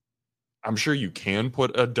 I'm sure you can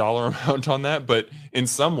put a dollar amount on that, but in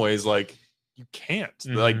some ways, like, you can't.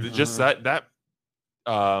 Like, just that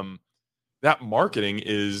marketing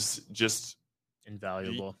is just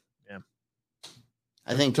invaluable. Yeah.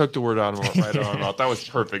 I think took the word out of my mouth. That was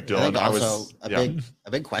perfect, Dylan. I think also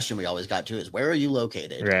a big question we always got to is, where are you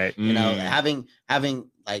located? Right. You know, having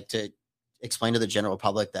like to explain to the general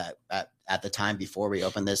public that at the time before we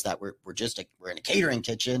opened this, that we're in a catering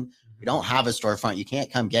kitchen. We don't have a storefront. You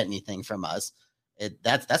can't come get anything from us.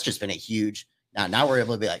 That's just been a huge. Now we're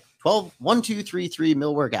able to be like 12333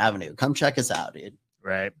 Millwork Avenue. Come check us out, dude.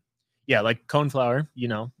 Right. Yeah, like Coneflower, you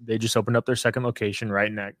know, they just opened up their second location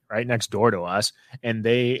right next door to us, and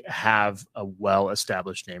they have a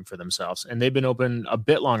well-established name for themselves. And they've been open a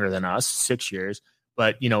bit longer than us, 6 years,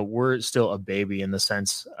 but you know, we're still a baby in the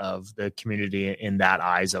sense of the community in that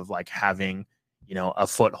eyes of like having, you know, a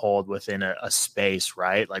foothold within a space,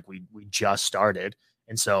 right? Like we just started.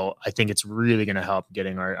 And so I think it's really going to help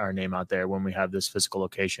getting our name out there when we have this physical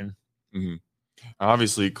location. Mm-hmm.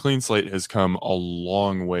 Obviously, Clean Slate has come a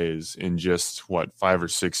long ways in just 5 or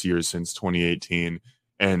 6 years since 2018.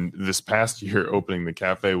 And this past year, opening the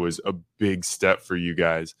cafe was a big step for you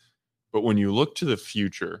guys. But when you look to the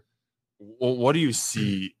future, what do you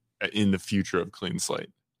see in the future of Clean Slate?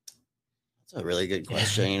 That's a really good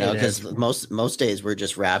question, you know, because most days we're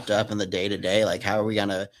just wrapped up in the day to day. Like, how are we going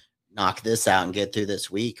to knock this out and get through this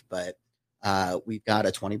week? But we've got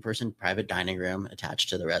a 20-person private dining room attached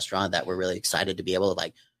to the restaurant that we're really excited to be able to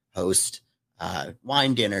like host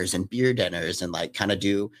wine dinners and beer dinners and like kind of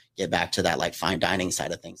get back to that like fine dining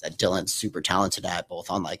side of things that Dylan's super talented at,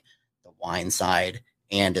 both on like the wine side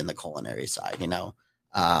and in the culinary side, you know.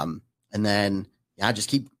 And then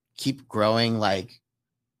just keep growing like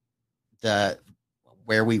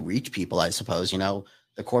where we reach people, I suppose, you know.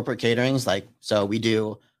 The corporate caterings, like, so we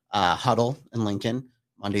do Huddle in Lincoln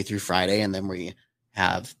Monday through Friday, and then we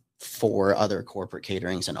have 4 other corporate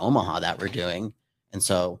caterings in Omaha that we're doing. And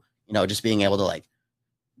so, you know, just being able to like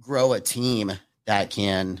grow a team that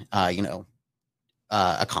can,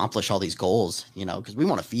 accomplish all these goals, you know, because we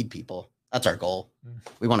want to feed people. That's our goal.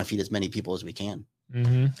 We want to feed as many people as we can.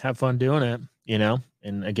 Have fun doing it, you know,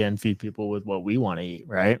 and again, feed people with what we want to eat.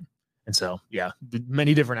 Right. And so, yeah,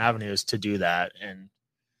 many different avenues to do that. And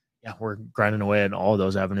yeah, we're grinding away at all of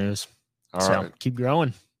those avenues. All right. Keep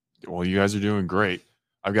growing. Well, you guys are doing great.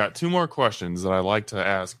 I've got 2 more questions that I like to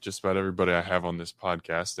ask just about everybody I have on this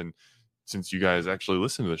podcast. And since you guys actually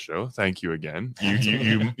listen to the show, thank you again.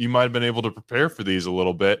 You might have been able to prepare for these a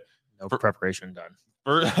little bit. No preparation done.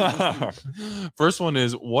 First one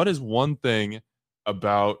is, what is one thing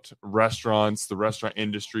about restaurants, the restaurant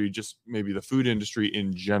industry, just maybe the food industry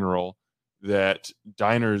in general, that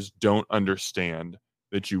diners don't understand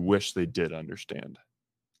that you wish they did understand?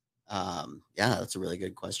 That's a really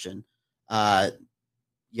good question.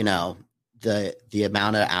 You know, the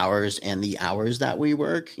amount of hours and the hours that we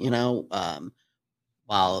work, you know,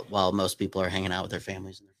 while most people are hanging out with their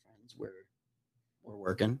families and their friends, we're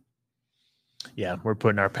working. Yeah, we're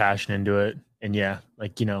putting our passion into it. And yeah,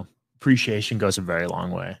 like, you know, appreciation goes a very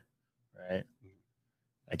long way, right?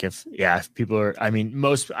 Like if people are, I mean,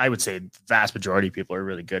 I would say the vast majority of people are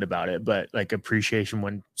really good about it, but like appreciation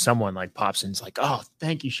when someone like pops in, it's like, oh,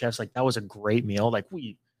 thank you, chefs. Like that was a great meal. Like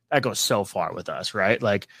that goes so far with us, right?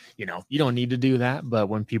 Like, you know, you don't need to do that, but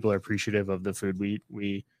when people are appreciative of the food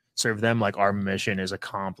we serve them, like our mission is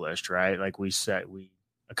accomplished, right? Like we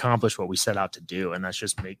accomplish what we set out to do, and that's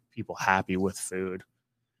just make people happy with food.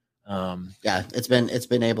 It's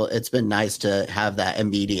been nice to have that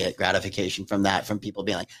immediate gratification from people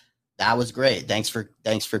being like, that was great. Thanks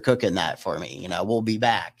for cooking that for me. You know, we'll be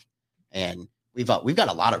back. And we've got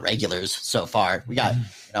a lot of regulars so far. We got, you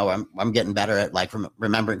know, I'm getting better at like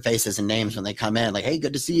remembering faces and names when they come in, like, hey,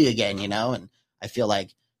 good to see you again, you know? And I feel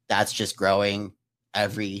like that's just growing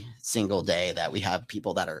every single day, that we have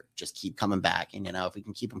people that are just keep coming back. And, you know, if we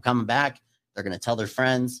can keep them coming back, they're going to tell their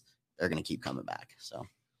friends, they're going to keep coming back. So.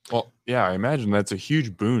 Well, yeah, I imagine that's a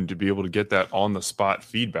huge boon to be able to get that on the spot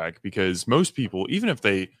feedback, because most people, even if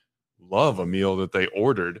they love a meal that they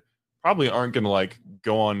ordered, probably aren't going to like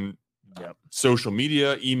go on social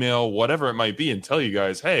media, email, whatever it might be, and tell you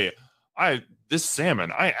guys, hey, this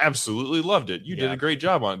salmon, I absolutely loved it. You did a great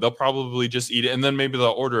job on it. They'll probably just eat it, and then maybe they'll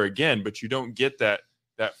order again, but you don't get that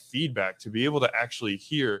feedback to be able to actually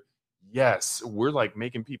hear, yes, we're like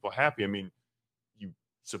making people happy. I mean, you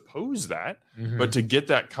suppose that, but to get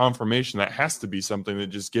that confirmation, that has to be something that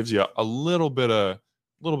just gives you a little bit of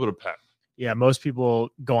pep. Yeah, most people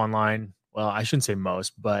go online. Well, I shouldn't say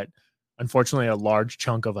most, but unfortunately, a large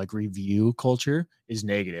chunk of like review culture is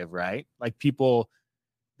negative, right? Like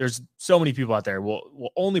there's so many people out there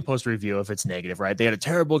will only post a review if it's negative, right? They had a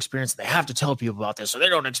terrible experience. They have to tell people about this so they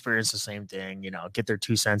don't experience the same thing, get their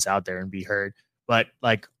 2 cents out there and be heard. But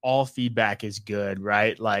like all feedback is good,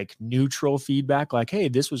 right? Like neutral feedback, like, hey,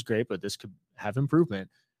 this was great, but this could have improvement.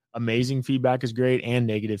 Amazing feedback is great, and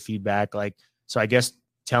negative feedback. Like, so I guess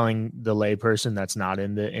telling the layperson that's not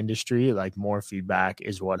in the industry, like more feedback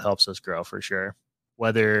is what helps us grow for sure.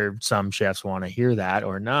 Whether some chefs want to hear that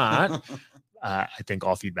or not, I think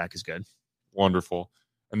all feedback is good. Wonderful.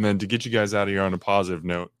 And then to get you guys out of here on a positive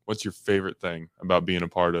note, what's your favorite thing about being a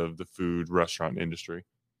part of the food restaurant industry?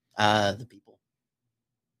 The people.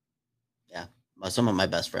 Yeah. Some of my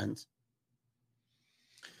best friends.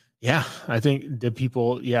 Yeah, I think the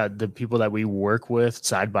people that we work with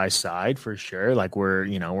side by side for sure. Like we're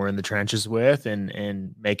in the trenches with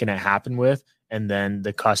and making it happen with. And then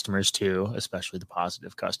the customers too, especially the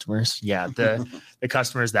positive customers. Yeah. The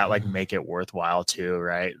customers that like make it worthwhile too.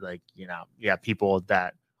 Right. Like, people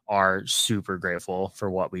that are super grateful for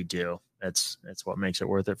what we do. That's what makes it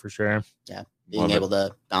worth it for sure. Yeah. Being able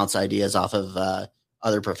to bounce ideas off of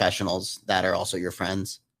other professionals that are also your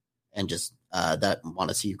friends and just that want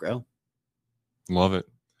to see you grow. Love it.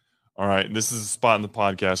 All right. This is a spot in the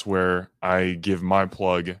podcast where I give my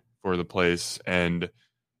plug for the place, and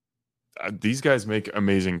these guys make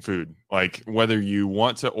amazing food. Like whether you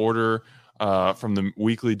want to order from the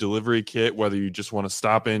weekly delivery kit, whether you just want to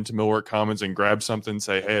stop into Millwork Commons and grab something,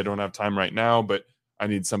 say, hey, I don't have time right now, but I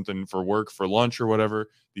need something for work, for lunch or whatever.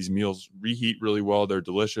 These meals reheat really well. They're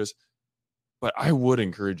delicious. But I would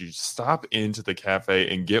encourage you to stop into the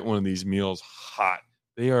cafe and get one of these meals hot.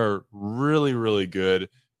 They are really, really good.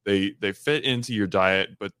 They fit into your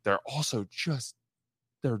diet, but they're also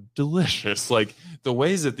they're delicious. Like the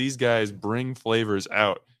ways that these guys bring flavors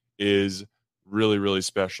out is really, really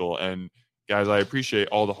special. And guys, I appreciate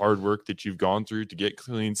all the hard work that you've gone through to get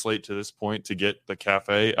Clean Slate to this point, to get the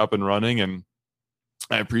cafe up and running. And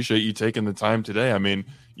I appreciate you taking the time today. I mean,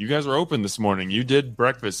 you guys were open this morning. You did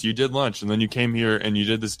breakfast, you did lunch, and then you came here and you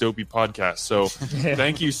did this dopey podcast. So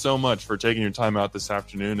thank you so much for taking your time out this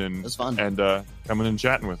afternoon and it was fun. And coming and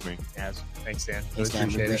chatting with me. Yeah, thanks, Dan. Thanks, Dan.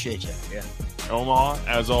 We appreciate you. Yeah. Omaha,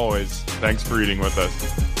 as always, thanks for eating with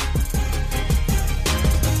us.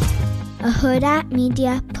 A Huda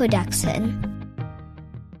Media Production.